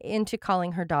into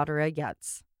calling her daughter a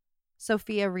yutz.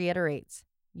 Sophia reiterates,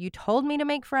 "You told me to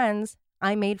make friends.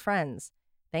 I made friends.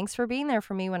 Thanks for being there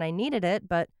for me when I needed it,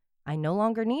 but I no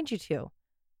longer need you to."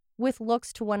 With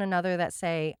looks to one another that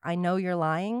say, "I know you're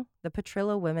lying," the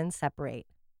Petrillo women separate.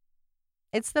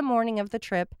 It's the morning of the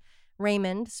trip.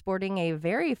 Raymond, sporting a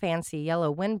very fancy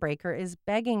yellow windbreaker, is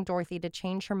begging Dorothy to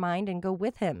change her mind and go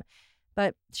with him.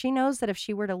 But she knows that if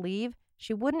she were to leave,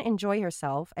 she wouldn't enjoy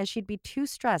herself, as she'd be too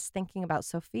stressed thinking about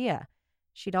Sophia.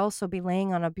 She'd also be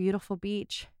laying on a beautiful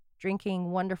beach, drinking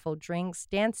wonderful drinks,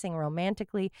 dancing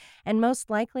romantically, and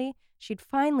most likely, she'd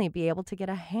finally be able to get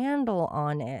a handle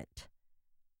on it.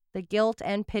 The guilt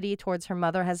and pity towards her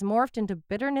mother has morphed into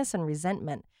bitterness and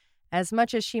resentment. As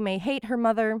much as she may hate her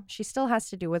mother, she still has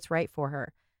to do what's right for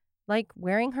her, like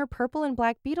wearing her purple and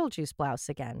black Beetlejuice blouse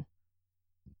again.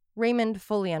 Raymond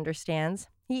fully understands.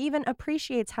 He even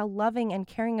appreciates how loving and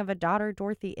caring of a daughter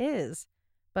Dorothy is.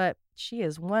 But she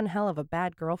is one hell of a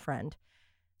bad girlfriend.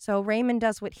 So Raymond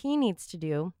does what he needs to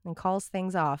do and calls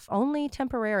things off, only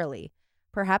temporarily.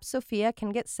 Perhaps Sophia can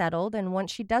get settled, and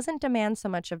once she doesn't demand so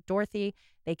much of Dorothy,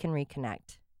 they can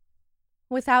reconnect.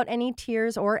 Without any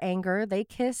tears or anger, they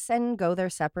kiss and go their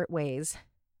separate ways.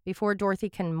 Before Dorothy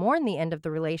can mourn the end of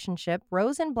the relationship,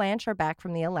 Rose and Blanche are back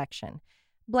from the election.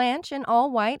 Blanche in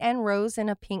all white and Rose in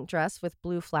a pink dress with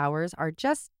blue flowers are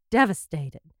just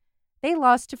devastated. They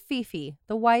lost to Fifi,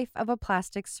 the wife of a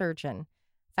plastic surgeon.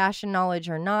 Fashion knowledge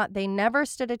or not, they never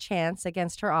stood a chance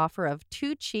against her offer of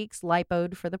 2 cheeks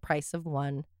lipoed for the price of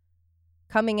 1.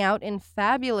 Coming out in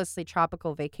fabulously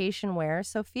tropical vacation wear,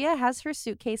 Sophia has her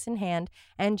suitcase in hand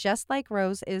and, just like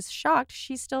Rose, is shocked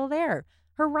she's still there.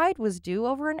 Her ride was due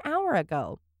over an hour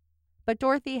ago. But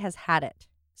Dorothy has had it.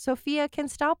 Sophia can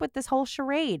stop with this whole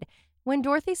charade. When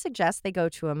Dorothy suggests they go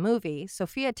to a movie,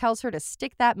 Sophia tells her to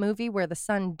stick that movie where the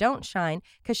sun don't shine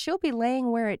because she'll be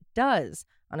laying where it does,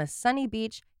 on a sunny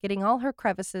beach, getting all her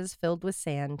crevices filled with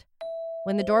sand.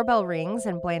 When the doorbell rings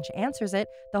and Blanche answers it,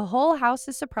 the whole house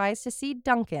is surprised to see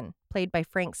Duncan, played by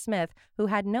Frank Smith, who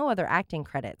had no other acting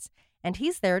credits. And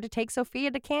he's there to take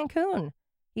Sophia to Cancun.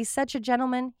 He's such a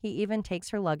gentleman, he even takes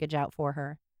her luggage out for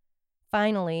her.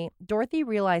 Finally, Dorothy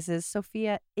realizes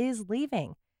Sophia is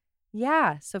leaving.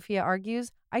 Yeah, Sophia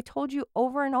argues, I told you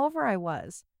over and over I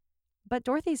was. But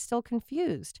Dorothy's still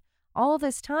confused. All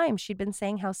this time, she'd been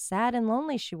saying how sad and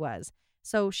lonely she was,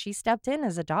 so she stepped in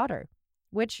as a daughter,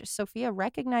 which Sophia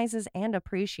recognizes and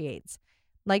appreciates.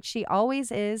 Like she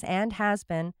always is and has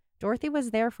been, Dorothy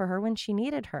was there for her when she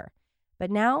needed her.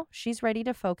 But now she's ready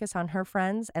to focus on her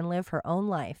friends and live her own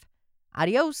life.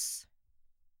 Adios!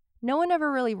 No one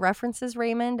ever really references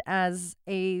Raymond as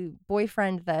a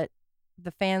boyfriend that the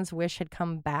fans wish had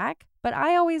come back, but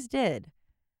I always did.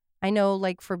 I know,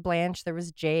 like, for Blanche, there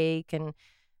was Jake, and,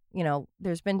 you know,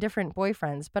 there's been different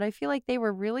boyfriends, but I feel like they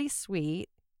were really sweet.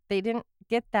 They didn't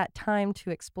get that time to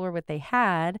explore what they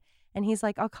had, and he's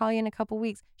like, I'll call you in a couple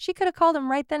weeks. She could have called him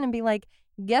right then and be like,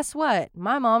 guess what?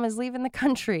 My mom is leaving the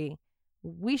country.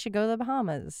 We should go to the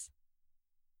Bahamas.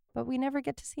 But we never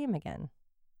get to see him again.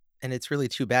 And it's really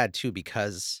too bad, too,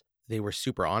 because they were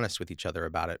super honest with each other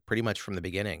about it pretty much from the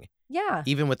beginning. Yeah.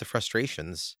 Even with the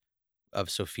frustrations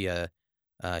of Sophia,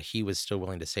 he was still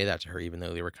willing to say that to her, even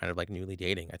though they were kind of like newly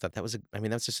dating. I thought that was,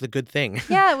 that's just a good thing.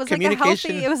 Yeah, it was like a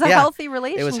healthy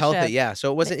relationship. It was healthy, yeah.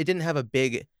 So it didn't have a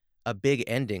big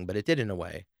ending, but it did in a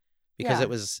way. Because Yeah.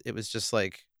 it was just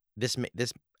like this,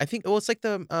 I think, it's like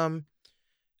the,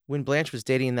 when Blanche was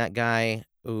dating that guy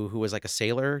who was like a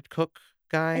sailor cook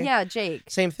guy. Yeah, Jake.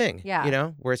 Same thing. Yeah. You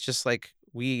know, where it's just like,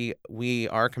 we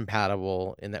are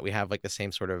compatible in that we have like the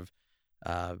same sort of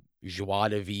joie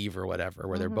de vivre or whatever,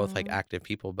 where they're both like active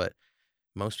people, but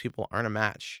most people aren't a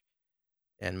match,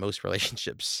 and most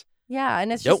relationships Yeah,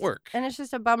 and don't work. And it's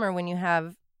just a bummer when you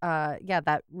have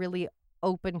that really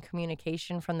open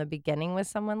communication from the beginning with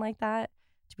someone like that,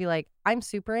 to be like, I'm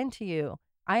super into you.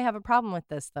 I have a problem with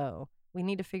this though. We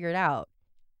need to figure it out.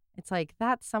 It's like,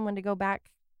 that's someone to go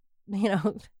back,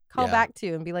 call Yeah. back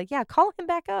to and be like, yeah, call him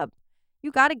back up.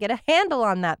 You got to get a handle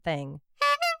on that thing.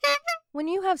 When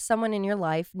you have someone in your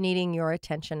life needing your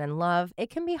attention and love, it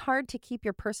can be hard to keep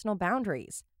your personal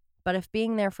boundaries. But if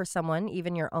being there for someone,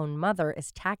 even your own mother,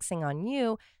 is taxing on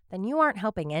you, then you aren't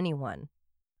helping anyone.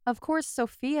 Of course,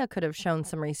 Sophia could have shown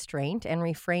some restraint and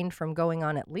refrained from going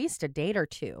on at least a date or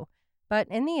two. But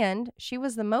in the end, she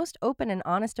was the most open and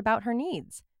honest about her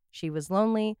needs. She was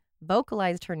lonely,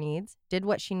 vocalized her needs, did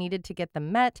what she needed to get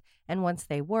them met, and once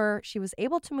they were, she was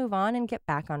able to move on and get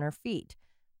back on her feet.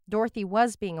 Dorothy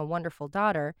was being a wonderful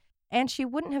daughter, and she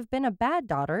wouldn't have been a bad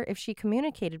daughter if she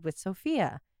communicated with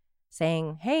Sophia,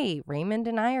 saying, hey, Raymond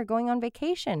and I are going on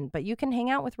vacation, but you can hang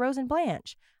out with Rose and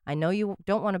Blanche. I know you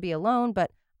don't want to be alone,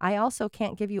 but I also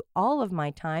can't give you all of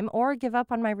my time or give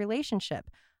up on my relationship.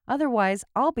 Otherwise,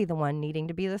 I'll be the one needing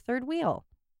to be the third wheel.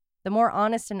 The more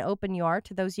honest and open you are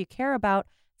to those you care about,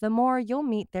 the more you'll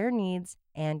meet their needs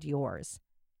and yours.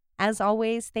 As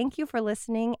always, thank you for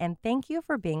listening, and thank you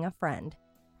for being a friend.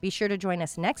 Be sure to join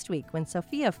us next week when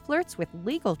Sophia flirts with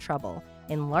legal trouble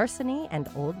in Larceny and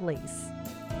Old Lace.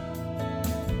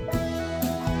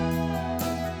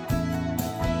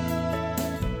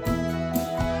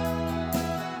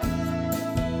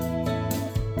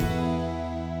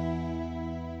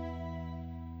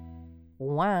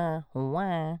 Wah,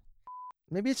 wah.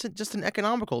 Maybe it's just an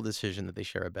economical decision that they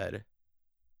share a bed.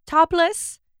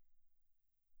 Topless?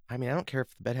 I don't care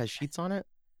if the bed has sheets on it.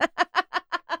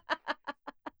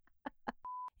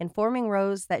 Informing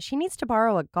Rose that she needs to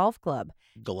borrow a golf club.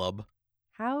 Glub.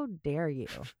 How dare you?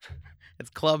 It's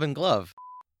club and glove.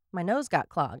 My nose got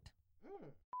clogged.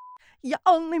 You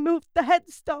only moved the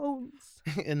headstones.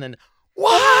 And then,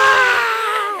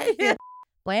 why?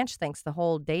 Blanche thinks the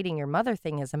whole dating your mother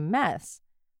thing is a mess.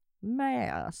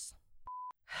 Mess.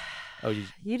 Oh,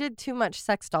 You did too much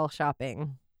sex doll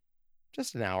shopping.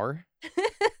 just an hour.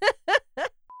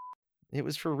 It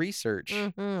was for research.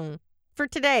 Mm-hmm. For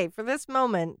today, for this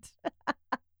moment.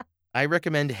 I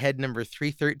recommend head number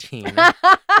 313.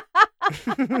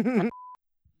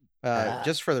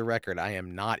 Just for the record, I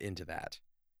am not into that.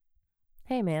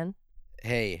 Hey, man.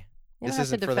 Hey, You this don't have to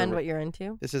isn't for defend the what you're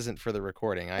into. This isn't for the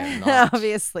recording. I am not.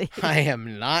 Obviously. I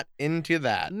am not into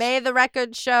that. May the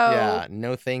record show. Yeah,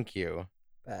 no thank you.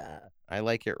 I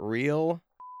like it real.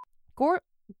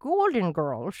 Golden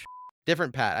Girls.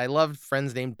 Different Pat. I loved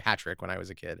friends named Patrick when I was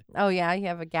a kid. Oh, yeah? You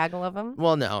have a gaggle of them?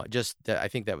 Well, no, just I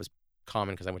think that was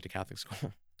common because I went to Catholic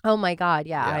school. Oh my God.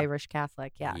 Yeah. Yeah. Irish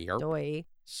Catholic. Yeah. Yerp. Doy.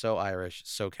 So Irish,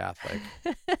 so Catholic.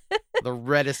 The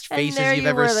reddest And faces there you've you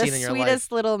ever were, seen the in your life.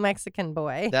 sweetest little Mexican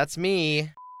boy. That's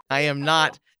me. I am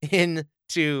not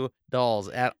into dolls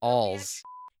at all.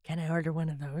 Can I order one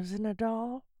of those in a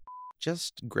doll?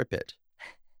 Just grip it.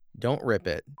 Don't rip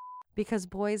it. Because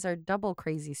boys are double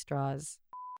crazy straws.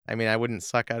 I mean, I wouldn't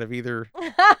suck out of any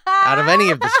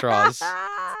of the straws.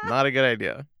 Not a good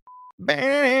idea.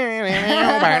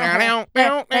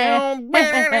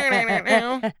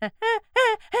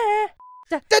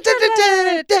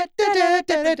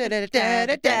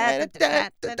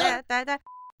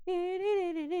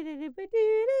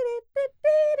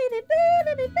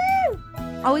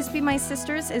 Always Be My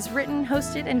Sisters is written,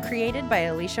 hosted, and created by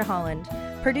Alicia Holland.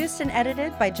 Produced and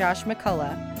edited by Josh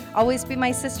McCullough. Always Be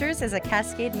My Sisters is a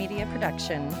Cascade Media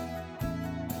production.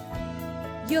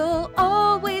 You'll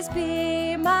always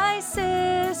be my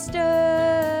sister.